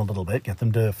urbanize them a little bit, get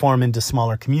them to form into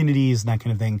smaller communities and that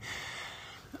kind of thing,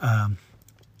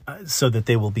 so that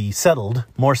they will be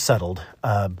more settled.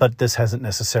 But this hasn't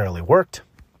necessarily worked.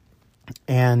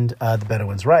 And the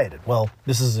Bedouins rioted. Well,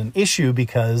 this is an issue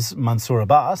because Mansour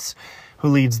Abbas, who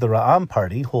leads the Ra'am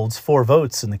party, holds 4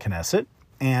 votes in the Knesset,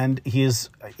 and he is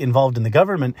involved in the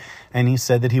government, and he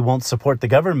said that he won't support the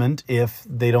government if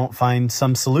they don't find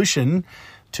some solution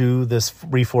to this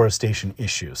reforestation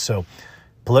issue. So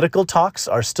political talks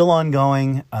are still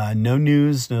ongoing, no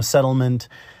news, no settlement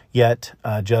yet,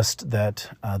 just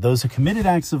that those who committed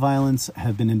acts of violence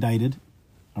have been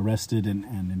arrested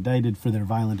and indicted for their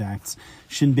violent acts.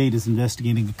 Shin Bet is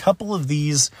investigating a couple of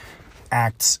these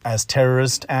acts as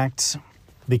terrorist acts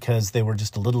because they were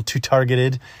just a little too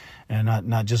targeted and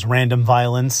not just random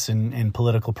violence in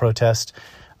political protest.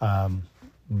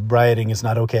 Rioting is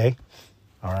not okay.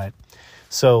 All right.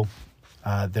 So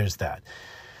there's that.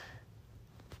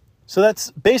 So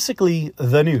that's basically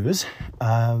the news.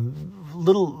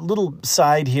 Little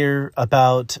side here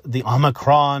about the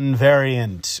Omicron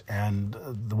variant and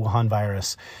the Wuhan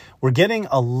virus. We're getting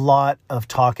a lot of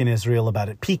talk in Israel about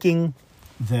it peaking,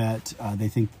 that they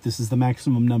think this is the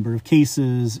maximum number of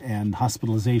cases and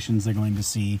hospitalizations they're going to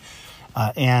see.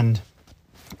 And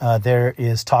there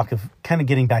is talk of kind of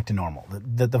getting back to normal,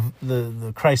 that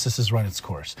the crisis has run its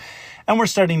course. And we're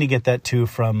starting to get that too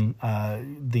from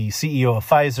the CEO of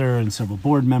Pfizer and several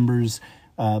board members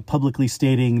publicly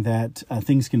stating that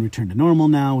things can return to normal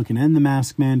now. We can end the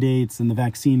mask mandates and the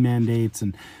vaccine mandates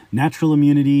and natural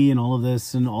immunity and all of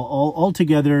this. And all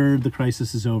together, the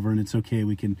crisis is over and it's okay.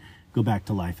 We can go back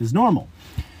to life as normal,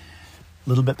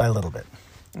 little bit by little bit.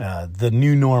 The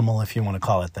new normal, if you want to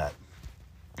call it that.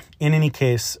 In any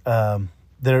case,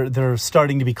 there are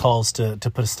starting to be calls to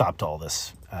put a stop to all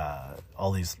this,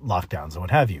 all these lockdowns and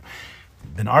what have you.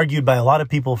 Been argued by a lot of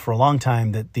people for a long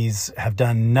time that these have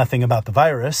done nothing about the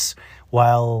virus,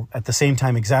 while at the same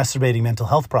time exacerbating mental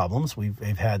health problems.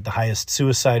 We've had the highest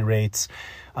suicide rates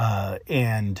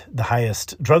and the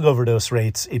highest drug overdose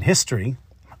rates in history.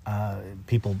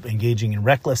 People engaging in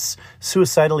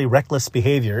suicidally reckless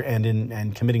behavior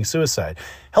and committing suicide.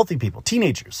 Healthy people,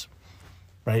 teenagers,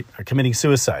 right, are committing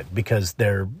suicide because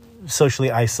they're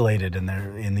socially isolated and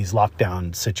they're in these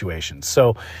lockdown situations.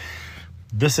 So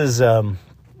this is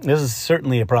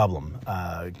certainly a problem.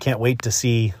 Can't wait to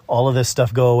see all of this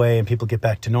stuff go away and people get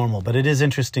back to normal. But it is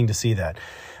interesting to see that.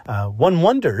 One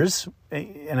wonders,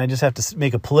 and I just have to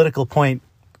make a political point,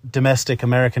 domestic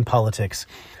American politics.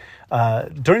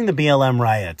 During the BLM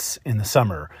riots in the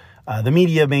summer, the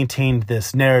media maintained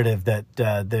this narrative that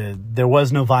there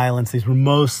was no violence. These were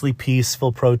mostly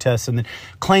peaceful protests, and the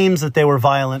claims that they were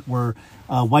violent were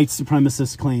white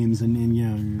supremacist claims,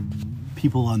 and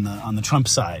people on the Trump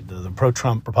side, the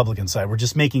pro-Trump Republican side, were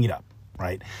just making it up,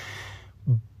 right?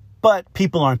 But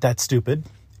people aren't that stupid,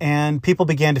 and people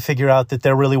began to figure out that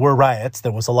there really were riots.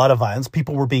 There was a lot of violence.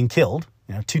 People were being killed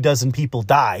 24 people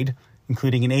died,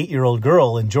 including an 8-year-old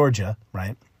girl in Georgia,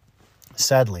 right?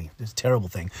 Sadly, it's a terrible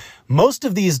thing. Most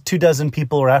of these 24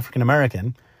 people were African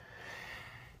American.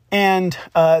 And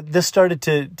this started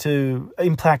to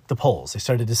impact the polls. They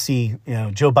started to see,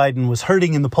 Joe Biden was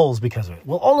hurting in the polls because of it.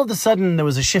 Well, all of a sudden, there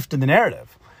was a shift in the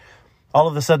narrative. All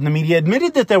of a sudden, the media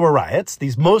admitted that there were riots.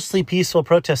 These mostly peaceful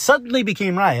protests suddenly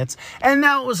became riots. And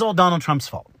now it was all Donald Trump's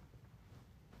fault.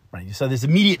 Right? So this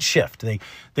immediate shift.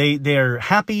 They're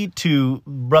happy to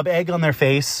rub egg on their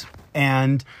face.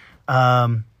 And,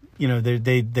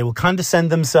 they will condescend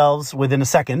themselves within a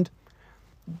second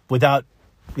without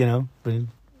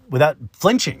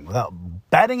flinching, without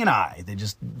batting an eye. They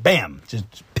just, bam, just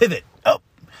pivot. Oh,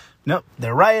 no,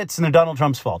 they're riots and they're Donald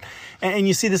Trump's fault. And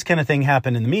you see this kind of thing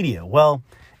happen in the media. Well,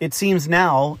 it seems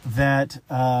now that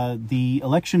the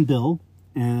election bill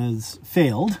has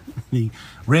failed. The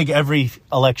rig every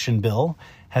election bill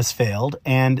has failed.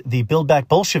 And the Build Back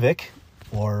Bolshevik,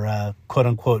 or quote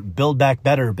unquote, Build Back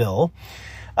Better bill,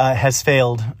 has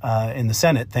failed in the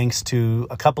Senate thanks to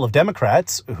a couple of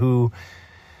Democrats who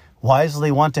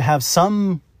wisely want to have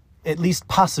some, at least,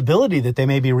 possibility that they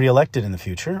may be reelected in the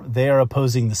future. They are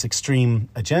opposing this extreme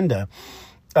agenda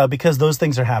because those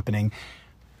things are happening.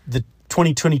 The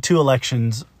 2022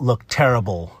 elections look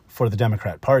terrible for the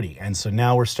Democrat Party. And so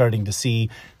now we're starting to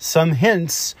see some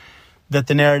hints that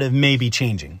the narrative may be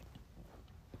changing.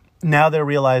 Now they're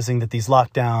realizing that these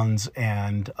lockdowns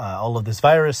and all of this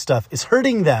virus stuff is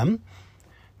hurting them.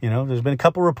 There's been a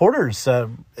couple reporters.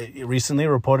 Recently, a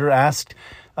reporter asked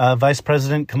Vice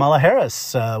President Kamala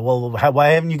Harris, why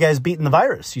haven't you guys beaten the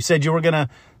virus? You said you were going to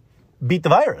beat the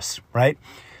virus, right?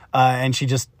 And she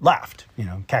just laughed,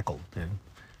 cackled.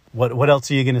 What else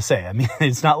are you going to say? I mean,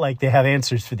 it's not like they have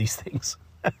answers for these things.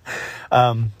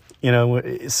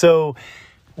 So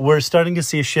we're starting to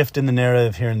see a shift in the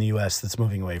narrative here in the U.S. that's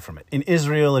moving away from it. In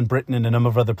Israel and Britain and a number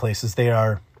of other places, they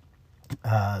are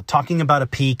talking about a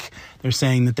peak. They're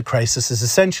saying that the crisis is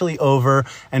essentially over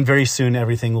and very soon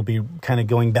everything will be kind of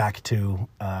going back to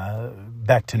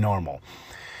normal.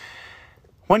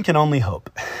 One can only hope.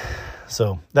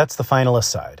 So that's the final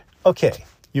aside. Okay,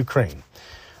 Ukraine.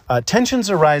 Tensions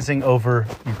are rising over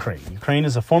Ukraine. Ukraine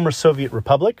is a former Soviet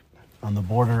republic on the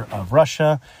border of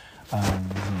Russia. A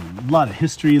lot of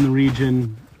history in the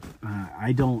region.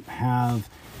 I don't have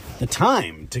the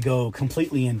time to go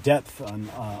completely in depth on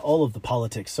all of the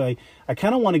politics. So I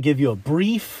kind of want to give you a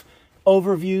brief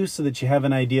overview so that you have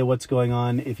an idea what's going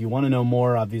on. If you want to know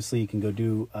more, obviously you can go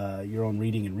do your own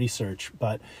reading and research,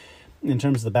 but in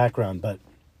terms of the background. But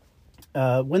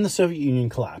when the Soviet Union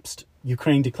collapsed,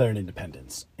 Ukraine declared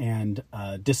independence and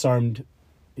disarmed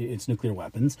its nuclear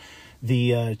weapons.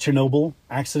 The Chernobyl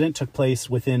accident took place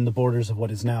within the borders of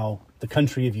what is now the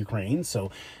country of Ukraine.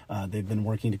 So they've been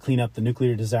working to clean up the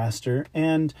nuclear disaster.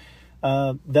 And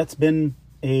that's been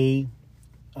a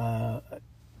kind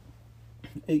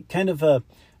of a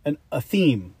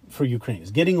theme for Ukraine, is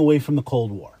getting away from the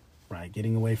Cold War, right?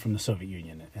 Getting away from the Soviet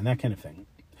Union and that kind of thing.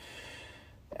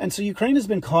 And so Ukraine has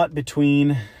been caught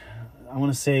between, I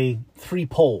want to say, three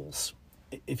poles,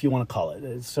 if you want to call it.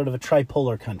 It's sort of a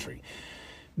tripolar country.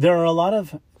 There are a lot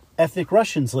of ethnic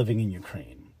Russians living in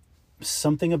Ukraine.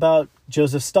 Something about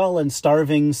Joseph Stalin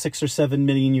starving 6 or 7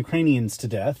 million Ukrainians to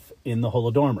death in the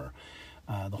Holodomor.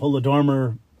 The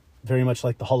Holodomor, very much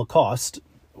like the Holocaust,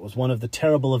 was one of the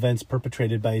terrible events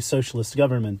perpetrated by a socialist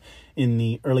government in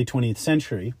the early 20th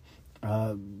century.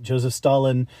 Joseph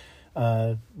Stalin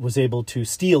was able to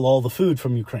steal all the food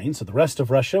from Ukraine, so the rest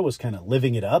of Russia was kind of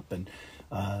living it up, and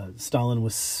Stalin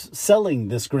was selling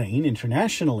this grain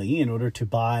internationally in order to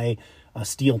buy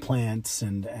steel plants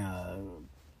and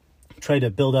try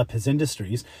to build up his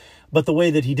industries. But the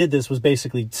way that he did this was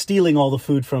basically stealing all the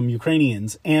food from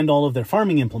Ukrainians and all of their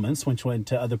farming implements, which went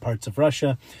to other parts of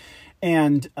Russia,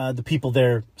 and the people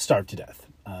there starved to death.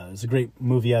 There's a great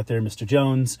movie out there, Mr.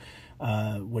 Jones,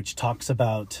 which talks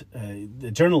about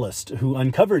the journalist who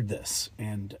uncovered this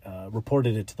and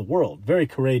reported it to the world. Very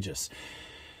courageous.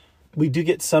 We do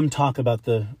get some talk about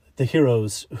the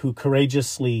heroes who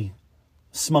courageously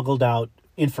smuggled out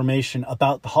information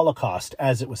about the Holocaust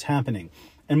as it was happening.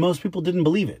 And most people didn't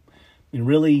believe it. I mean,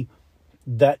 really,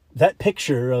 that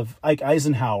picture of Ike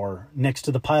Eisenhower next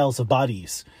to the piles of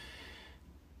bodies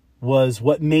was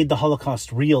what made the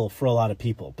Holocaust real for a lot of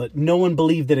people. But no one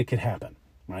believed that it could happen,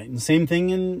 right? And the same thing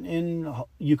in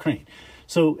Ukraine.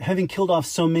 So having killed off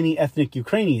so many ethnic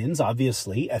Ukrainians,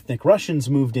 obviously, ethnic Russians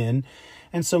moved in.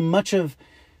 And so much of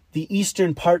the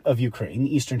eastern part of Ukraine,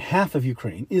 the eastern half of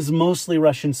Ukraine, is mostly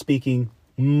Russian-speaking,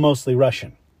 mostly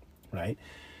Russian, right?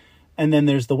 And then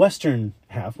there's the western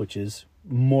half, which is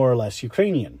more or less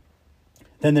Ukrainian.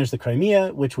 Then there's the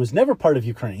Crimea, which was never part of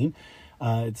Ukraine.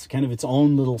 It's kind of its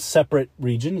own little separate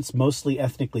region. It's mostly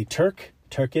ethnically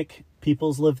Turkic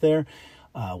peoples live there.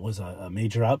 Was a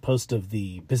major outpost of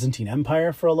the Byzantine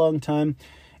Empire for a long time.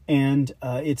 And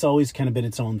it's always kind of been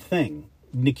its own thing.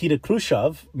 Nikita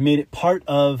Khrushchev made it part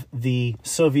of the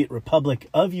Soviet Republic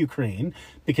of Ukraine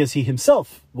because he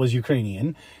himself was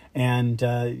Ukrainian. And,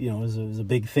 it was a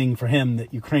big thing for him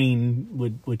that Ukraine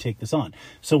would take this on.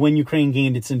 So when Ukraine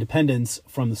gained its independence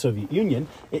from the Soviet Union,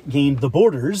 it gained the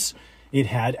borders it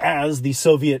had as the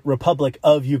Soviet Republic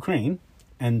of Ukraine,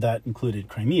 and that included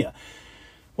Crimea.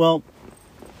 Well,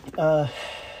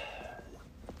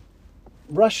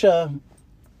 Russia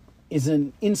is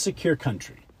an insecure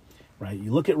country, right?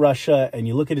 You look at Russia and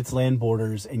you look at its land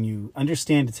borders and you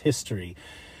understand its history.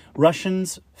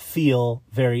 Russians feel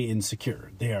very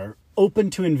insecure. They are open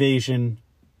to invasion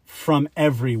from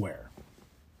everywhere,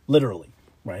 literally,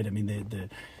 right? I mean,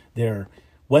 their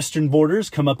western borders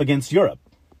come up against Europe,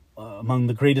 among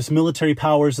the greatest military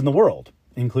powers in the world,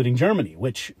 including Germany,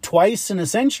 which twice in a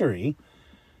century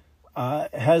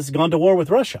has gone to war with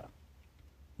Russia,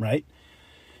 right?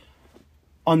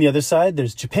 On the other side,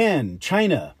 there's Japan,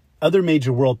 China, other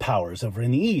major world powers over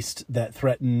in the east that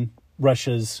threaten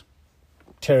Russia's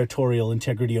territorial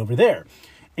integrity over there.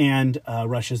 And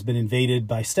Russia's been invaded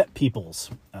by steppe peoples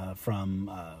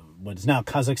from what is now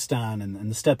Kazakhstan and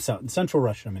the steppes out in central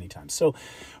Russia many times. So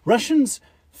Russians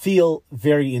feel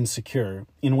very insecure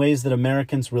in ways that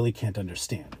Americans really can't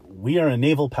understand. We are a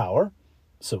naval power,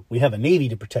 so we have a navy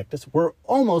to protect us. We're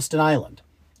almost an island,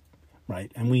 right?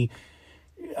 And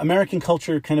American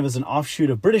culture kind of as an offshoot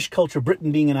of British culture,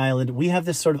 Britain being an island, we have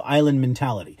this sort of island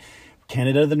mentality.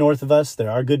 Canada to the north of us, there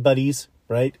are good buddies,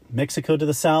 right? Mexico to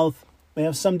the south, they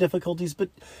have some difficulties, but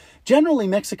generally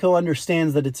Mexico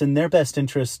understands that it's in their best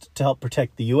interest to help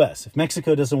protect the U.S. If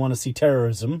Mexico doesn't want to see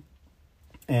terrorism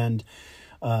and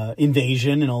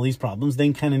invasion and all these problems,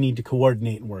 they kind of need to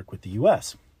coordinate and work with the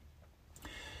U.S.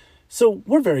 So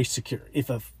we're very secure.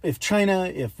 If China,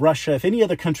 if Russia, if any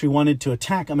other country wanted to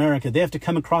attack America, they have to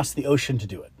come across the ocean to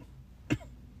do it.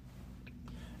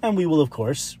 And we will, of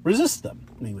course, resist them.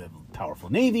 I mean, we have a powerful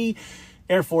navy,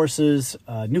 air forces,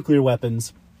 nuclear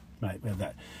weapons, right? We have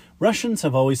that. Russians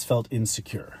have always felt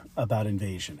insecure about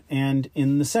invasion. And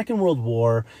in the Second World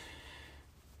War,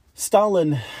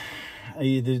 Stalin,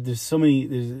 there's so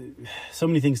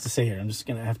many things to say here. I'm just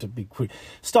going to have to be quick.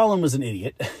 Stalin was an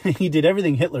idiot. He did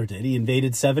everything Hitler did. He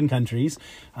invaded 7 countries.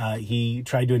 He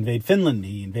tried to invade Finland.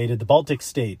 He invaded the Baltic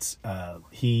states.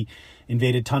 He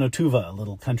invaded Tanutuva, a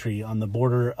little country on the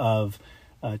border of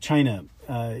China.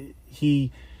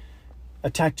 He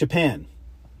attacked Japan.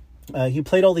 He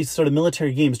played all these sort of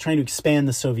military games trying to expand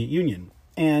the Soviet Union.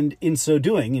 And in so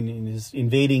doing, in his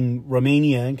invading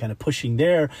Romania and kind of pushing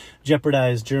there,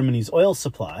 jeopardized Germany's oil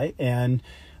supply. And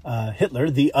Hitler,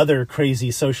 the other crazy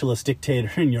socialist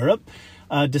dictator in Europe,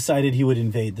 decided he would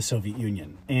invade the Soviet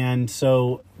Union. And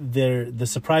so the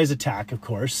surprise attack, of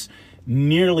course,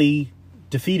 nearly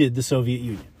defeated the Soviet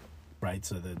Union. Right?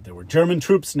 So there were German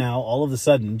troops now, all of a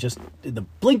sudden, just in the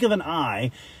blink of an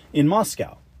eye, in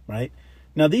Moscow. Right?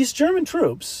 Now, these German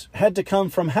troops had to come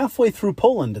from halfway through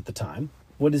Poland at the time,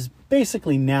 what is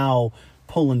basically now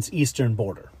Poland's eastern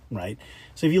border, right?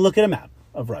 So if you look at a map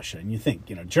of Russia and you think,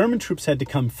 German troops had to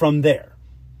come from there,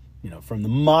 from the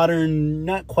modern,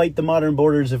 not quite the modern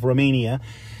borders of Romania,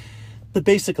 but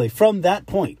basically from that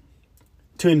point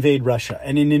to invade Russia.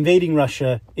 And in invading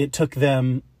Russia, it took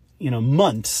them,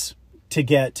 months to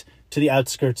get to the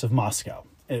outskirts of Moscow.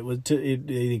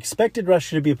 They expected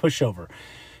Russia to be a pushover.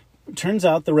 Turns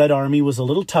out the Red Army was a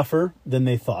little tougher than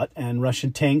they thought, and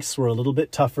Russian tanks were a little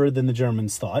bit tougher than the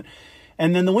Germans thought.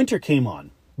 And then the winter came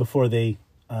on before they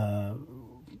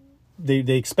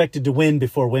expected to win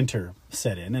before winter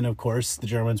set in. And of course, the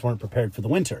Germans weren't prepared for the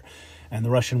winter, and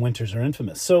the Russian winters are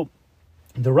infamous. So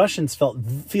the Russians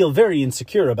feel very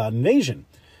insecure about invasion,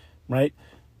 right?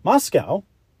 Moscow,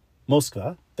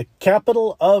 the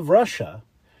capital of Russia,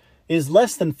 is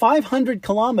less than 500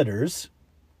 kilometers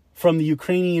from the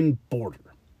Ukrainian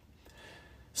border.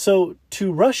 So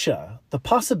to Russia, the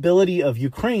possibility of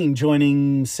Ukraine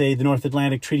joining, say, the North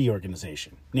Atlantic Treaty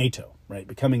Organization, NATO, right,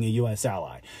 becoming a U.S.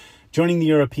 ally, joining the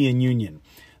European Union,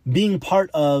 being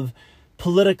part of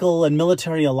political and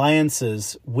military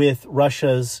alliances with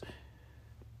Russia's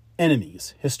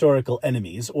enemies, historical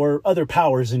enemies, or other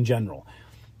powers in general,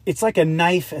 it's like a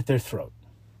knife at their throat.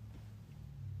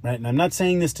 Right? And I'm not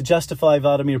saying this to justify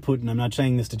Vladimir Putin. I'm not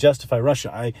saying this to justify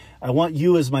Russia. I want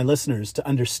you as my listeners to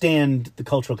understand the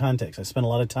cultural context. I spent a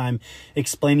lot of time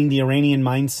explaining the Iranian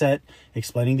mindset,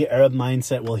 explaining the Arab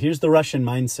mindset. Well, here's the Russian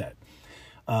mindset.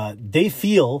 they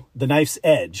feel the knife's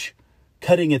edge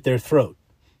cutting at their throat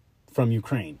from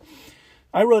Ukraine.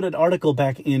 I wrote an article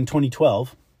back in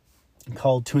 2012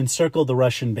 called "To Encircle the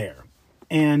Russian Bear,"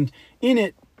 and in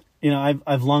it,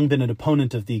 I've long been an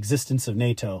opponent of the existence of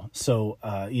NATO. So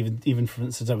even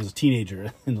since I was a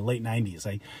teenager in the late 90s,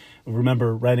 I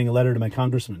remember writing a letter to my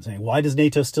congressman saying, "Why does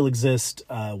NATO still exist?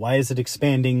 Why is it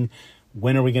expanding?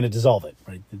 When are we going to dissolve it?"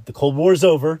 Right? The Cold War is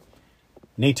over.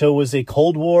 NATO was a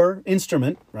Cold War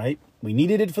instrument, right? We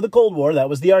needed it for the Cold War. That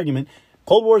was the argument.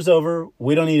 Cold War's over.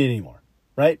 We don't need it anymore,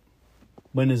 right?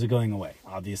 When is it going away?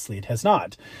 Obviously, it has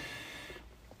not.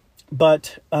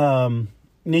 But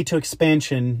NATO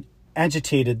expansion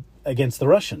agitated against the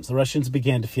Russians. The Russians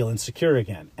began to feel insecure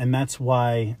again. And that's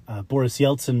why Boris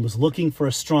Yeltsin was looking for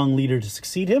a strong leader to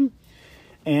succeed him.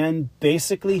 And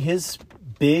basically his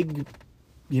big,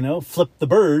 flip the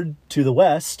bird to the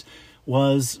West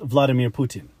was Vladimir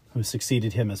Putin, who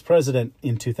succeeded him as president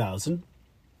in 2000.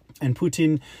 And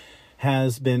Putin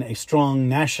has been a strong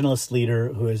nationalist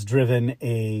leader who has driven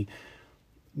a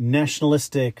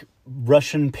nationalistic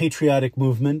Russian patriotic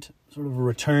movement, sort of a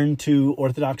return to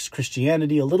Orthodox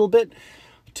Christianity a little bit,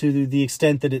 to the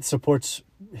extent that it supports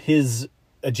his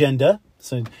agenda.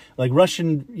 So like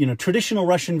Russian, traditional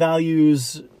Russian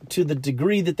values to the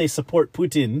degree that they support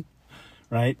Putin,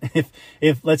 right?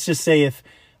 If let's just say if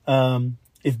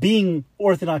being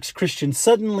Orthodox Christian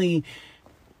suddenly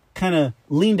kind of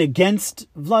leaned against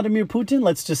Vladimir Putin,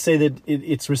 let's just say that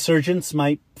its resurgence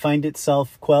might find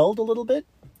itself quelled a little bit.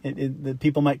 That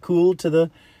people might cool to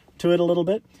it a little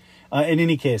bit. In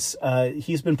any case,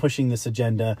 he's been pushing this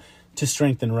agenda to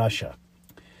strengthen Russia.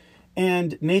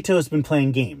 And NATO has been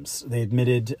playing games. They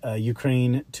admitted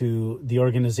Ukraine to the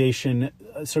organization,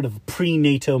 sort of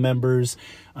pre-NATO members.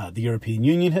 The European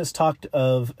Union has talked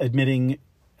of admitting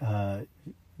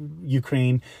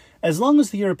Ukraine. As long as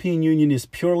the European Union is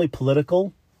purely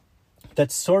political,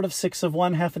 that's sort of 6 of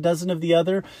one, half a dozen of the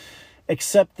other,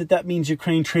 except that means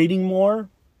Ukraine trading more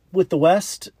with the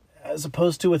West as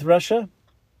opposed to with Russia,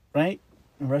 right?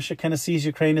 Russia kind of sees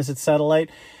Ukraine as its satellite.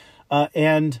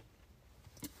 And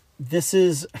this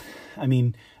is,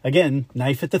 again,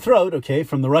 knife at the throat, okay,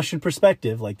 from the Russian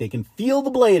perspective. Like they can feel the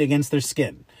blade against their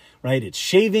skin, right? It's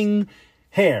shaving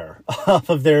hair off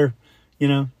of their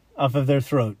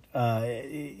throat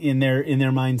in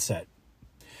their mindset.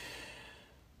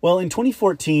 Well, in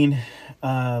 2014,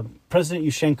 President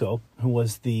Yushchenko, who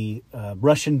was the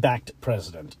Russian-backed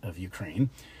president of Ukraine,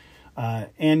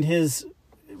 and his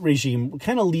regime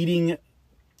kind of leading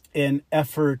an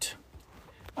effort,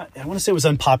 I want to say it was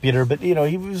unpopular, but,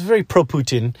 he was very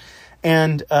pro-Putin,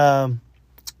 and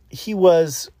he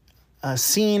was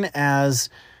seen as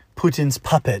Putin's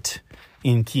puppet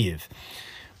in Kiev.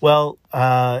 Well,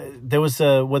 there was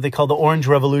what they call the Orange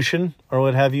Revolution, or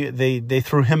what have you. They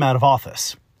threw him out of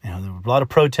office. There were a lot of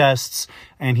protests,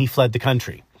 and he fled the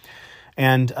country.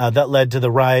 And that led to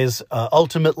the rise,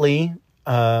 ultimately,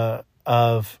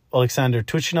 of Alexander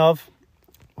Tuchinov,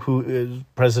 who is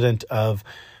president of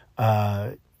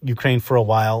Ukraine for a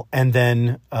while, and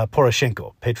then Petro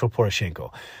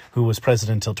Poroshenko, who was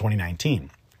president until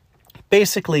 2019.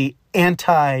 Basically,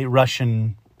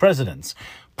 anti-Russian presidents,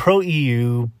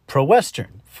 pro-EU,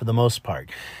 pro-Western, for the most part.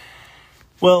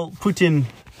 Well, Putin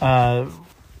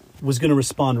was going to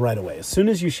respond right away. As soon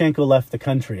as Yushchenko left the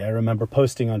country, I remember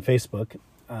posting on Facebook,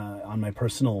 on my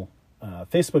personal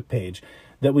Facebook page,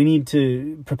 that we need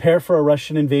to prepare for a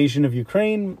Russian invasion of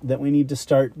Ukraine, that we need to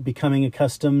start becoming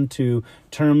accustomed to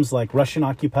terms like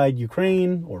Russian-occupied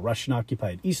Ukraine or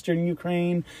Russian-occupied Eastern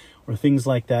Ukraine or things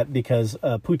like that, because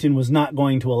Putin was not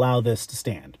going to allow this to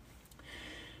stand.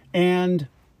 And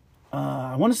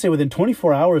I want to say within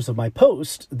 24 hours of my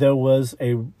post, there was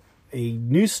a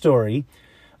news story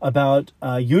about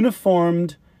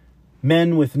uniformed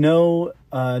men with no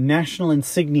national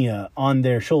insignia on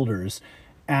their shoulders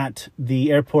at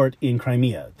the airport in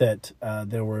Crimea, that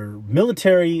there were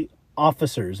military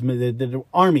officers, the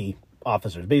army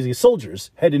officers, basically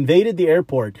soldiers, had invaded the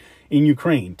airport in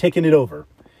Ukraine, taken it over,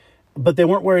 but they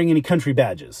weren't wearing any country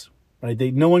badges. Right?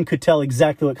 No one could tell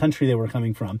exactly what country they were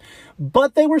coming from,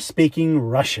 but they were speaking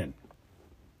Russian.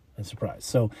 A surprise.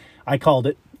 So I called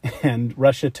it, and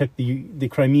Russia took the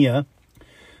Crimea.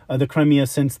 The Crimea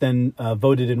since then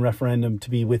voted in referendum to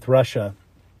be with Russia.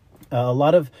 A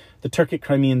lot of the Turkic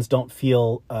Crimeans don't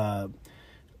feel a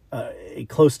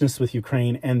closeness with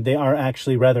Ukraine, and they are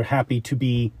actually rather happy to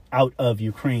be out of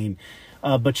Ukraine.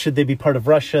 But should they be part of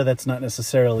Russia, that's not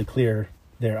necessarily clear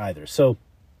there either. So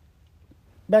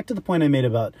back to the point I made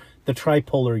about the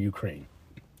tripolar Ukraine.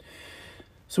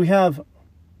 So we have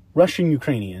Russian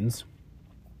Ukrainians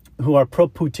who are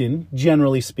pro-Putin,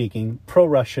 generally speaking,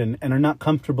 pro-Russian, and are not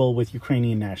comfortable with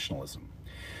Ukrainian nationalism.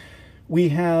 We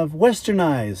have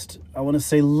westernized, I want to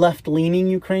say left-leaning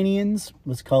Ukrainians.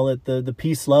 Let's call it the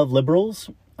peace, love liberals.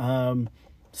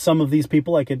 Some of these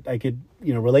people I could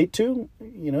relate to.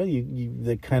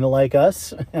 They're kind of like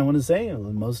us. I want to say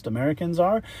most Americans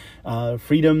are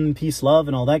freedom, peace, love,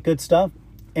 and all that good stuff.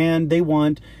 And they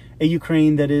want a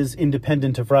Ukraine that is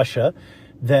independent of Russia,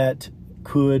 that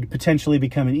could potentially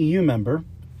become an EU member,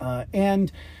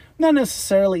 and not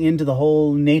necessarily into the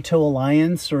whole NATO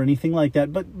alliance or anything like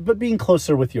that, but being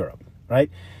closer with Europe, right?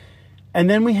 And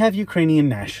then we have Ukrainian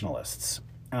nationalists.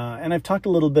 And I've talked a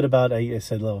little bit about, I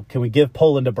said, can we give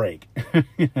Poland a break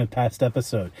in a past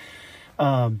episode?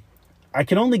 I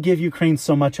can only give Ukraine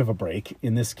so much of a break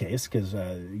in this case, because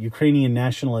Ukrainian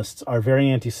nationalists are very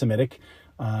anti-Semitic.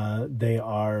 They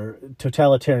are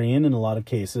totalitarian in a lot of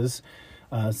cases.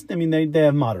 They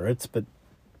have moderates, but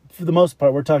for the most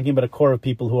part, we're talking about a core of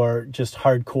people who are just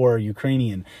hardcore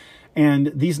Ukrainian.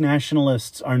 And these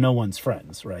nationalists are no one's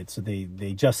friends, right? So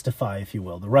they justify, if you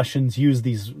will. The Russians use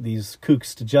these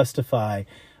kooks to justify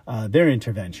their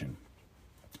intervention.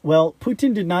 Well,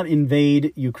 Putin did not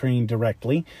invade Ukraine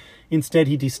directly. Instead,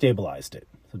 he destabilized it.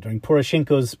 So during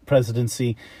Poroshenko's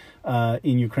presidency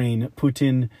in Ukraine,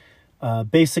 Putin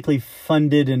basically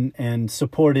funded and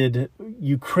supported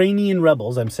Ukrainian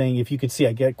rebels. I'm saying, if you could see,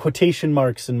 I get quotation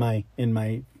marks in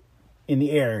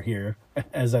the air here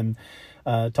as I'm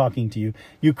talking to you.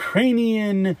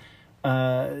 Ukrainian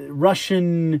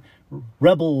Russian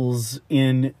rebels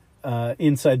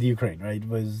inside the Ukraine, right?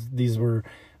 These were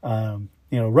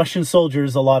Russian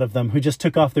soldiers, a lot of them, who just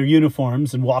took off their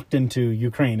uniforms and walked into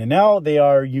Ukraine, and now they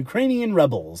are Ukrainian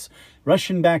rebels,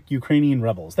 Russian-backed Ukrainian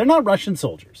rebels. They're not Russian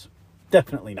soldiers.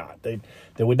 Definitely not.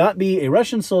 There would not be a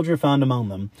Russian soldier found among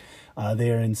them. They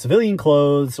are in civilian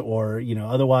clothes or,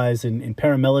 otherwise in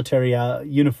paramilitary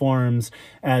uniforms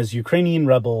as Ukrainian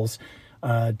rebels.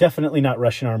 Definitely not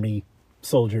Russian army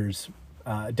soldiers.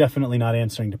 Definitely not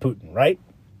answering to Putin, right?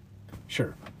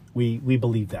 Sure, we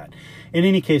believe that. In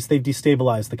any case, they've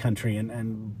destabilized the country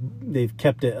and they've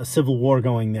kept a civil war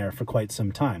going there for quite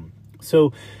some time.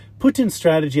 So Putin's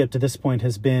strategy up to this point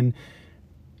has been,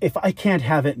 if I can't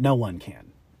have it, no one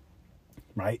can,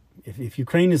 right? If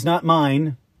Ukraine is not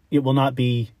mine, it will not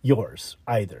be yours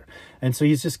either. And so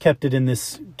he's just kept it in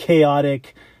this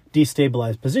chaotic,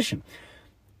 destabilized position.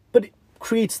 But it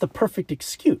creates the perfect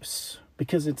excuse,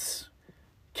 because it's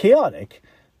chaotic,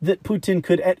 that Putin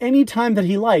could, at any time that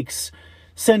he likes,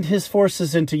 send his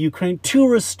forces into Ukraine to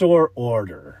restore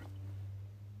order.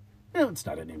 It's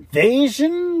not an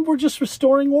invasion. We're just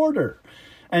restoring order.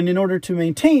 And in order to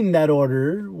maintain that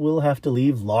order, we'll have to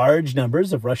leave large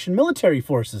numbers of Russian military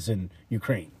forces in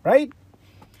Ukraine, right?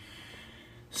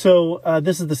 So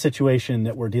this is the situation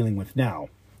that we're dealing with now.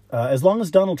 As long as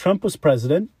Donald Trump was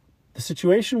president, the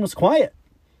situation was quiet,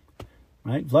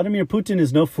 right? Vladimir Putin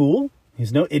is no fool.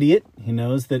 He's no idiot. He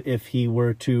knows that if he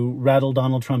were to rattle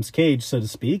Donald Trump's cage, so to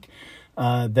speak,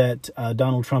 that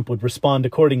Donald Trump would respond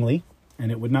accordingly, and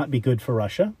it would not be good for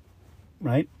Russia,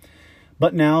 right?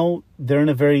 But now they're in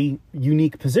a very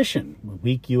unique position. A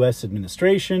weak U.S.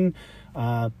 administration,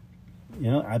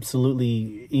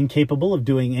 absolutely incapable of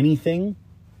doing anything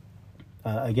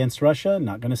against Russia,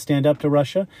 not going to stand up to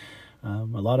Russia. A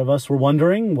lot of us were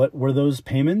wondering, what were those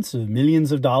payments of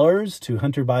millions of dollars to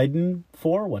Hunter Biden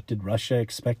for? What did Russia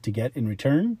expect to get in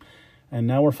return? And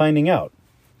now we're finding out,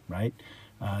 right?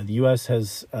 The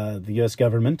U.S.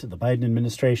 government, the Biden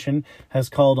administration, has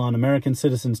called on American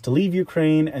citizens to leave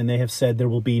Ukraine, and they have said there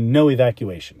will be no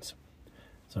evacuations.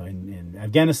 So in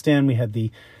Afghanistan, we had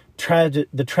the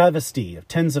travesty of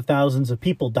tens of thousands of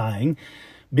people dying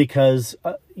because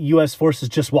U.S. forces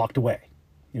just walked away.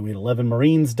 We had 11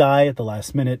 Marines die at the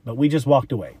last minute, but we just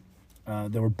walked away.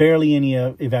 There were barely any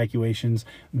evacuations,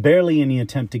 barely any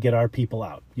attempt to get our people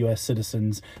out, U.S.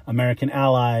 citizens, American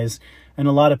allies, and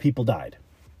a lot of people died.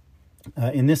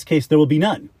 In this case, there will be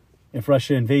none. If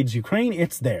Russia invades Ukraine,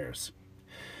 it's theirs.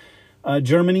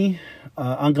 Germany,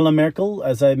 Angela Merkel,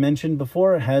 as I mentioned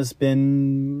before, has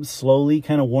been slowly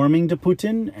kind of warming to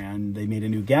Putin, and they made a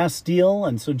new gas deal.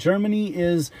 And so Germany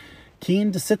is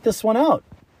keen to sit this one out,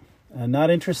 not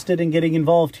interested in getting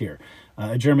involved here.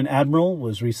 A German admiral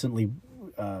was recently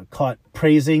caught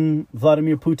praising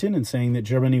Vladimir Putin and saying that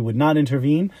Germany would not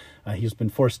intervene. He's been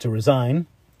forced to resign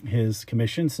his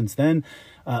commission since then,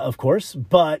 of course,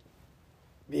 but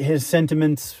his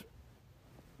sentiments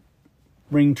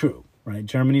ring true, right?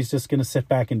 Germany's just going to sit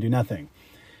back and do nothing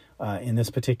in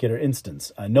this particular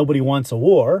instance. Nobody wants a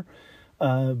war,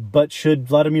 but should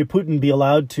Vladimir Putin be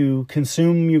allowed to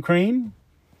consume Ukraine?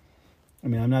 I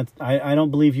mean, I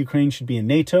don't believe Ukraine should be in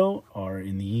NATO or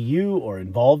in the EU or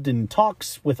involved in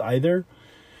talks with either.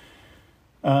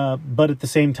 But at the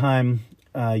same time,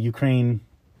 Ukraine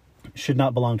should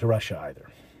not belong to Russia either.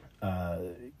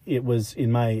 It was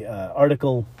in my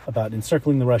article about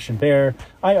encircling the Russian bear,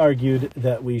 I argued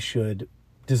that we should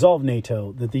dissolve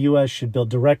NATO, that the U.S. should build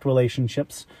direct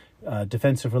relationships,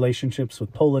 defensive relationships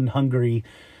with Poland, Hungary,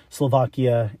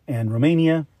 Slovakia, and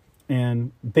Romania,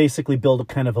 and basically build a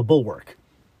kind of a bulwark,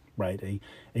 right?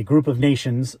 A group of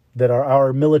nations that are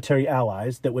our military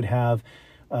allies that would have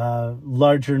a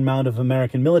larger amount of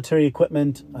American military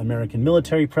equipment, American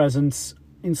military presence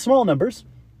in small numbers,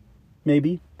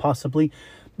 maybe, possibly,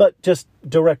 but just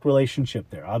direct relationship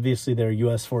there. Obviously, there are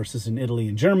U.S. forces in Italy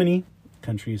and Germany,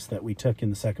 countries that we took in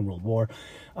the Second World War.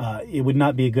 It would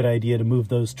not be a good idea to move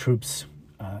those troops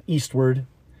eastward.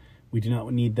 We do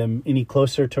not need them any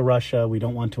closer to Russia. We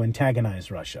don't want to antagonize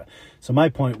Russia. So my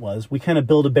point was, we kind of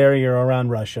build a barrier around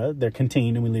Russia. They're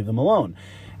contained and we leave them alone.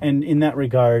 And in that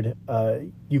regard,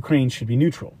 Ukraine should be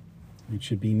neutral. It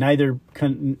should be neither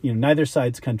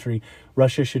side's country.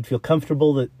 Russia should feel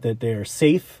comfortable that they are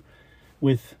safe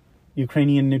with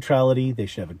Ukrainian neutrality. They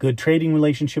should have a good trading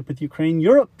relationship with Ukraine.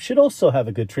 Europe should also have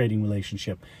a good trading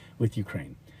relationship with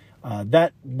Ukraine.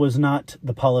 That was not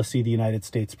the policy the United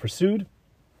States pursued.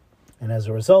 And as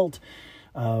a result,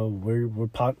 we're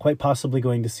quite possibly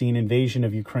going to see an invasion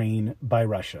of Ukraine by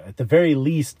Russia. At the very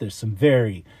least, there's some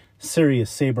very serious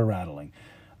saber rattling.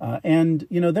 And,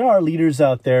 there are leaders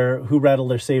out there who rattle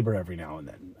their saber every now and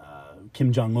then.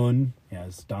 Kim Jong-un,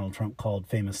 as Donald Trump called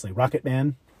famously Rocket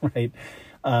Man, right?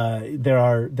 There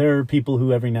are people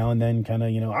who every now and then kind of,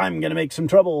 I'm going to make some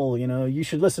trouble. You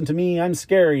should listen to me. I'm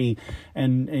scary.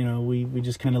 And, we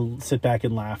just kind of sit back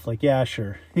and laugh like, yeah,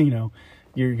 sure.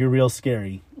 You're real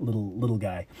scary, little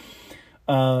guy.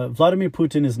 Vladimir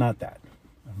Putin is not that.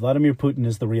 Vladimir Putin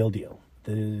is the real deal.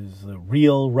 Is the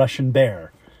real Russian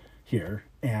bear here.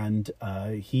 And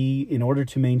he, in order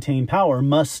to maintain power,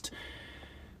 must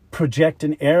project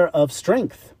an air of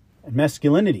strength and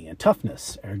masculinity and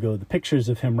toughness. Ergo, the pictures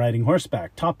of him riding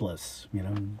horseback, topless,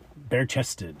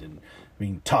 bare-chested and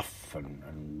being tough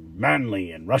and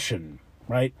manly and Russian,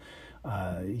 right?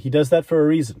 He does that for a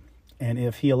reason. And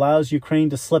if he allows Ukraine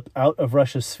to slip out of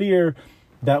Russia's sphere,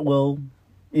 that will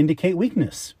indicate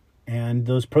weakness. And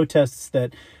those protests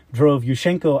that drove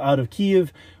Yushchenko out of Kyiv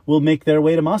will make their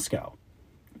way to Moscow.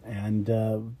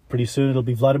 And pretty soon it'll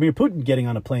be Vladimir Putin getting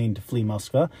on a plane to flee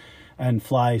Moscow and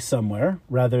fly somewhere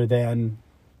rather than,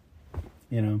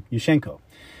 Yushchenko.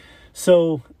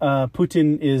 So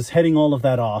Putin is heading all of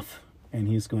that off, and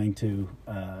he's going to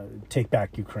take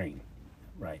back Ukraine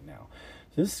right now.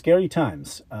 So this is scary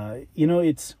times. You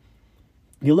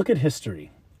look at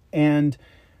history, and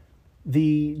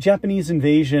the Japanese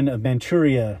invasion of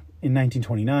Manchuria in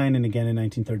 1929 and again in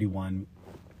 1931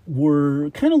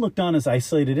 were kind of looked on as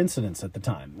isolated incidents at the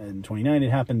time. In 29, it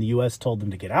happened. The U.S. told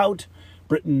them to get out.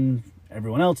 Britain,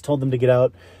 everyone else told them to get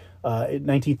out. In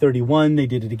 1931, they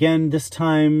did it again. This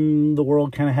time, the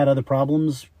world kind of had other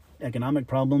problems, economic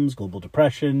problems, global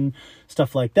depression,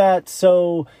 stuff like that.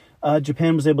 So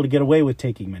Japan was able to get away with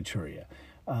taking Manchuria.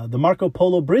 The Marco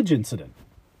Polo Bridge incident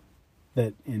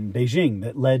that in Beijing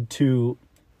that led to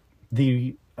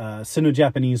the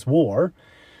Sino-Japanese War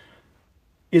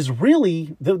is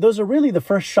really, those are really the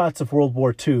first shots of World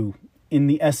War II in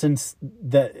the essence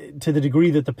that to the degree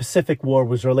that the Pacific War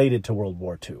was related to World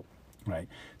War II, right?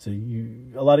 So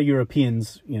a lot of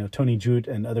Europeans, Tony Judt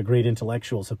and other great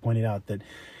intellectuals have pointed out that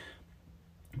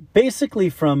basically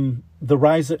from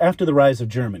after the rise of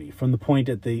Germany, from the point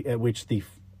at which the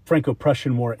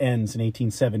Franco-Prussian War ends in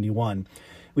 1871,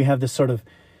 we have this sort of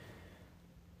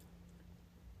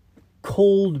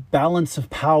cold balance of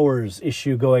powers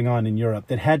issue going on in Europe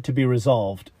that had to be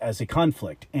resolved as a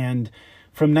conflict. And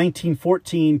from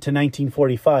 1914 to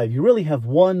 1945, you really have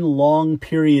one long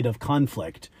period of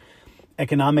conflict,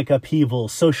 economic upheaval,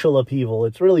 social upheaval.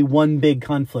 It's really one big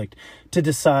conflict to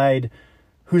decide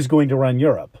who's going to run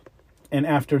Europe. And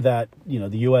after that, the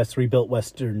U.S. rebuilt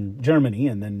Western Germany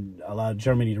and then allowed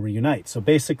Germany to reunite. So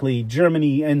basically,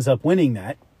 Germany ends up winning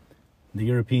that. The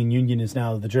European Union is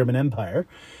now the German Empire.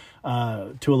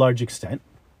 To a large extent.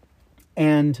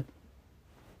 And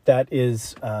that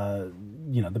is,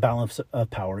 the balance of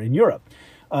power in Europe.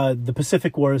 The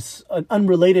Pacific War is an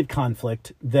unrelated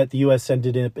conflict that the U.S.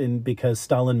 ended up in because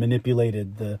Stalin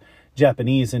manipulated the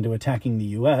Japanese into attacking the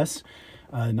U.S.,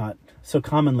 not so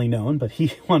commonly known, but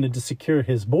he wanted to secure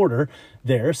his border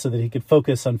there so that he could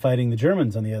focus on fighting the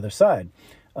Germans on the other side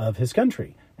of his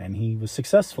country. And he was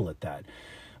successful at that.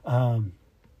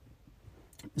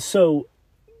 So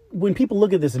when people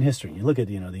look at this in history, you look at,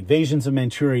 the invasions of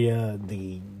Manchuria,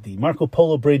 the Marco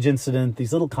Polo Bridge incident,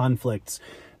 these little conflicts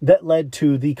that led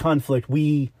to the conflict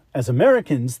we as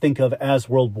Americans think of as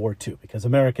World War II, because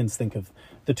Americans think of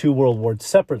the two world wars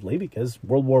separately, because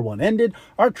World War I ended,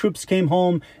 our troops came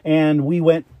home, and we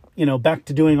went, back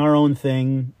to doing our own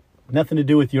thing, nothing to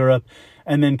do with Europe.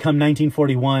 And then come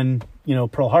 1941,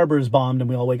 Pearl Harbor is bombed, and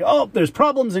we all wake up, oh, there's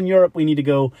problems in Europe, we need to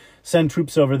go send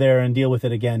troops over there and deal with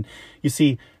it again. You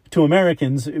see, to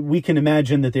Americans, we can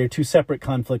imagine that they're two separate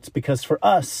conflicts, because for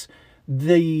us,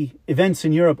 the events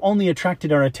in Europe only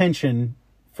attracted our attention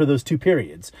for those two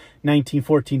periods,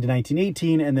 1914 to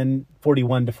 1918, and then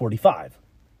 41 to 45,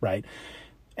 right?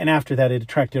 And after that, it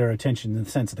attracted our attention in the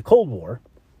sense of the Cold War,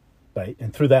 right?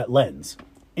 And through that lens.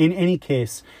 In any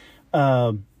case,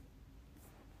 when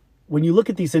you look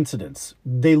at these incidents,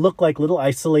 they look like little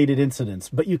isolated incidents,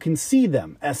 but you can see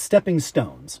them as stepping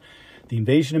stones. The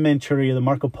invasion of Manchuria, the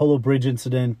Marco Polo Bridge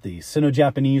incident, the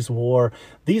Sino-Japanese War,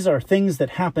 these are things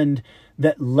that happened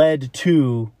that led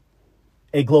to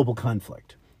a global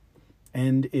conflict.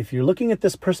 And if you're looking at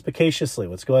this perspicaciously,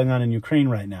 what's going on in Ukraine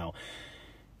right now,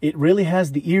 it really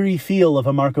has the eerie feel of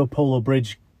a Marco Polo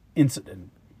Bridge incident.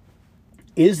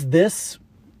 Is this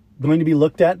going to be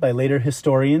looked at by later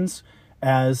historians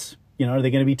as, are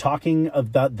they going to be talking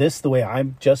about this the way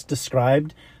I've just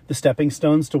described the stepping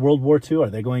stones to World War II? Are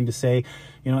they going to say,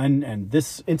 and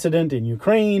this incident in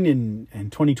Ukraine in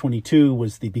 2022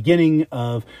 was the beginning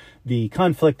of the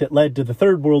conflict that led to the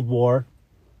Third World War?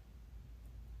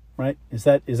 Right? Is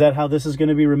that how this is going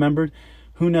to be remembered?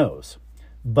 Who knows?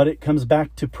 But it comes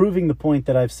back to proving the point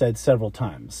that I've said several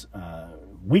times.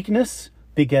 Weakness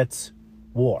begets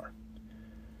war.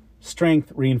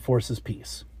 Strength reinforces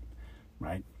peace.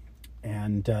 Right?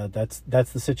 And that's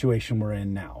the situation we're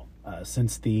in now.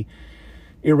 Since the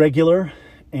irregular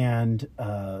and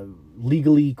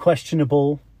legally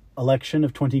questionable election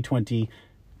of 2020,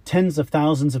 tens of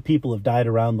thousands of people have died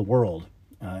around the world.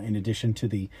 In addition to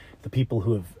the people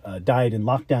who have died in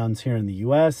lockdowns here in the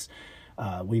U.S.,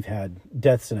 we've had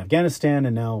deaths in Afghanistan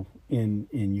and now in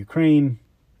Ukraine,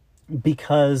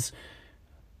 because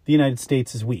the United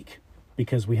States is weak,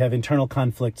 because we have internal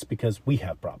conflicts, because we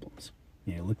have problems.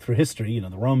 Look through history, the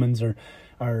Romans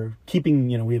are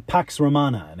keeping, we have Pax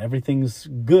Romana, and everything's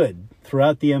good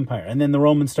throughout the empire. And then the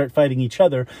Romans start fighting each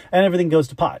other, and everything goes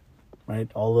to pot. Right,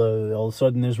 all of a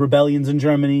sudden there's rebellions in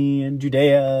Germany and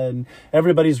Judea, and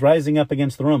everybody's rising up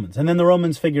against the Romans. And then the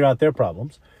Romans figure out their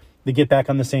problems. They get back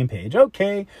on the same page.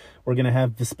 Okay, we're going to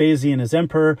have Vespasian as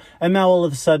emperor, and now all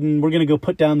of a sudden we're going to go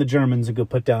put down the Germans and go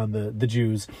put down the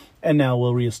Jews, and now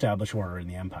we'll reestablish order in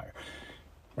the empire.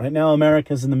 Right now,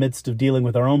 America's in the midst of dealing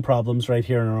with our own problems right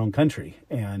here in our own country,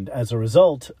 and as a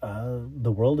result,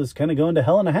 the world is kind of going to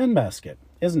hell in a handbasket,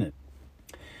 isn't it?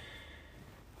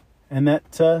 And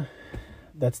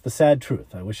that's the sad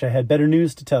truth. I wish I had better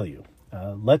news to tell you.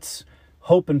 Let's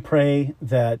hope and pray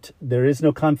that there is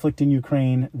no conflict in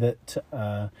Ukraine, that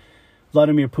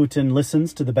Vladimir Putin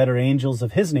listens to the better angels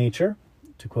of his nature,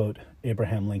 to quote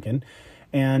Abraham Lincoln,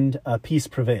 and peace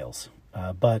prevails.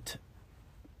 But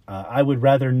I would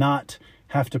rather not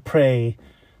have to pray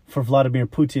for Vladimir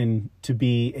Putin to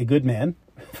be a good man,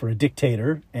 for a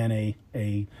dictator and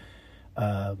a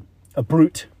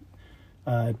brute.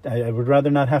 I would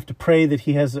rather not have to pray that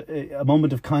he has a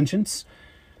moment of conscience.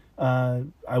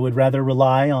 I would rather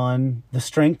rely on the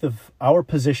strength of our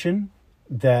position,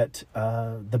 that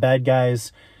the bad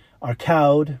guys are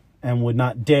cowed and would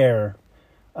not dare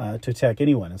to attack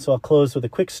anyone. And so I'll close with a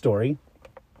quick story.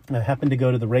 I happened to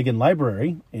go to the Reagan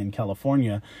Library in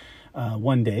California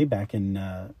one day back in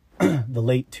the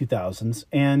late 2000s,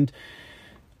 and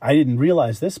I didn't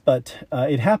realize this, but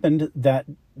it happened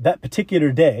that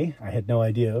particular day, I had no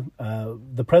idea,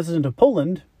 the president of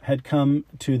Poland had come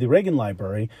to the Reagan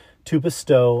Library to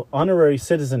bestow honorary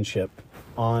citizenship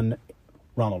on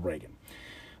Ronald Reagan.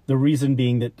 The reason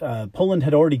being that Poland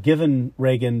had already given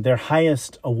Reagan their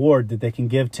highest award that they can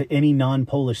give to any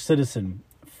non-Polish citizen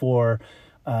for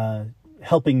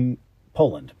helping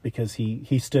Poland, because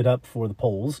he stood up for the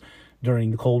Poles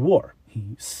during the Cold War.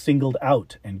 He singled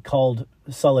out and called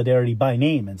solidarity by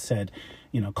name and said,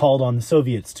 called on the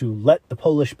Soviets to let the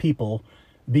Polish people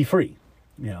be free.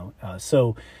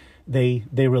 So they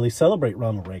really celebrate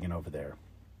Ronald Reagan over there.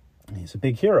 He's a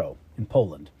big hero in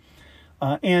Poland.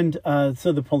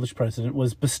 So the Polish president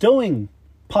was bestowing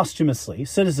posthumously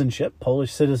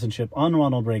Polish citizenship on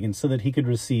Ronald Reagan so that he could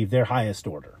receive their highest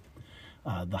order,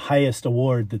 the highest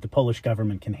award that the Polish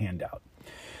government can hand out.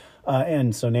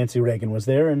 And so Nancy Reagan was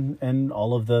there, and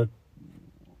all of the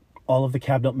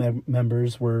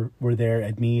members were there.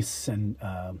 Ed Meese and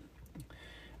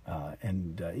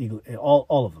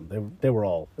all of them. They were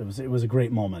all. It was a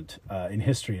great moment in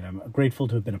history, and I'm grateful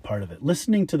to have been a part of it.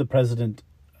 Listening to the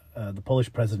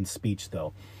Polish president's speech,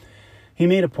 though, he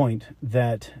made a point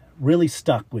that really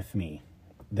stuck with me,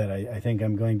 that I think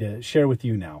I'm going to share with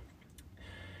you now.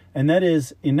 And that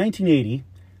is, in 1980,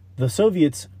 the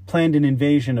Soviets planned an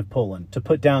invasion of Poland to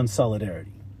put down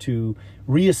Solidarity, to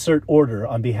reassert order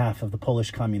on behalf of the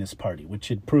Polish Communist Party, which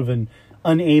had proven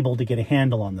unable to get a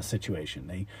handle on the situation.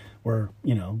 They were,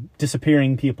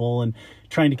 disappearing people and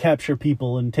trying to capture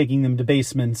people and taking them to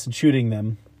basements and shooting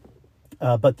them.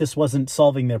 But this wasn't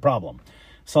solving their problem.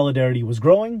 Solidarity was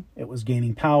growing, it was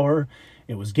gaining power,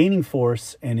 it was gaining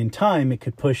force, and in time it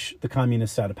could push the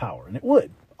communists out of power, and it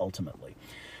would, ultimately.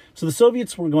 So the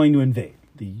Soviets were going to invade.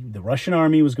 The Russian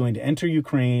army was going to enter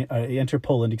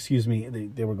Poland.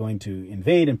 They were going to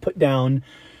invade and put down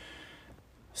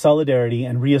Solidarity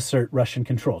and reassert Russian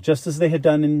control, just as they had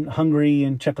done in Hungary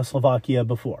and Czechoslovakia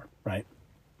before, right?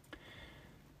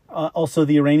 Also,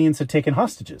 the Iranians had taken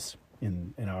hostages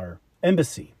in our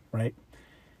embassy, right?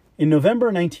 In November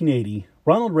 1980,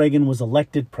 Ronald Reagan was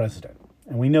elected president.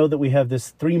 And we know that we have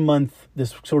this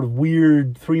sort of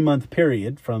weird 3-month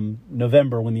period from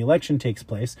November when the election takes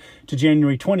place to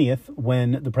January 20th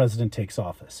when the president takes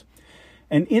office.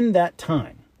 And in that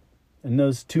time, in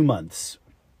those 2 months,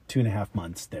 2.5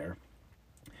 months there,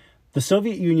 the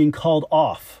Soviet Union called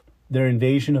off their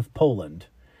invasion of Poland,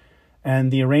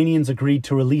 and the Iranians agreed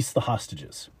to release the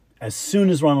hostages as soon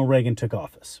as Ronald Reagan took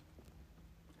office.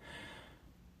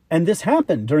 And this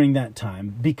happened during that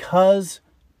time because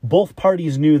both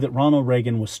parties knew that Ronald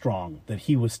Reagan was strong, that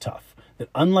he was tough, that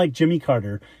unlike Jimmy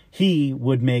Carter, he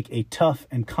would make a tough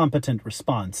and competent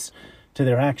response to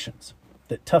their actions,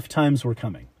 that tough times were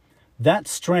coming. That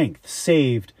strength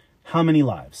saved how many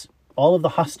lives? All of the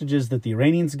hostages that the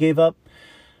Iranians gave up,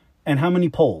 and how many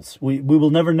Poles? We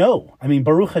will never know. I mean,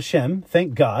 Baruch Hashem,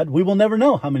 thank God, we will never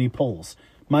know how many Poles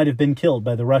might have been killed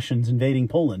by the Russians invading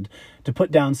Poland to put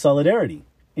down Solidarity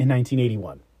in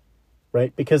 1981.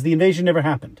 Right? Because the invasion never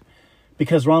happened.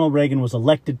 Because Ronald Reagan was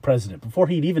elected president, before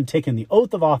he'd even taken the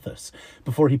oath of office,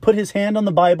 before he put his hand on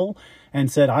the Bible and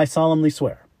said, "I solemnly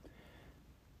swear,"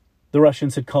 the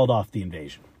Russians had called off the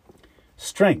invasion.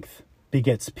 Strength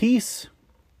begets peace.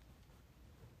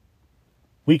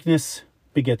 Weakness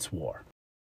begets war.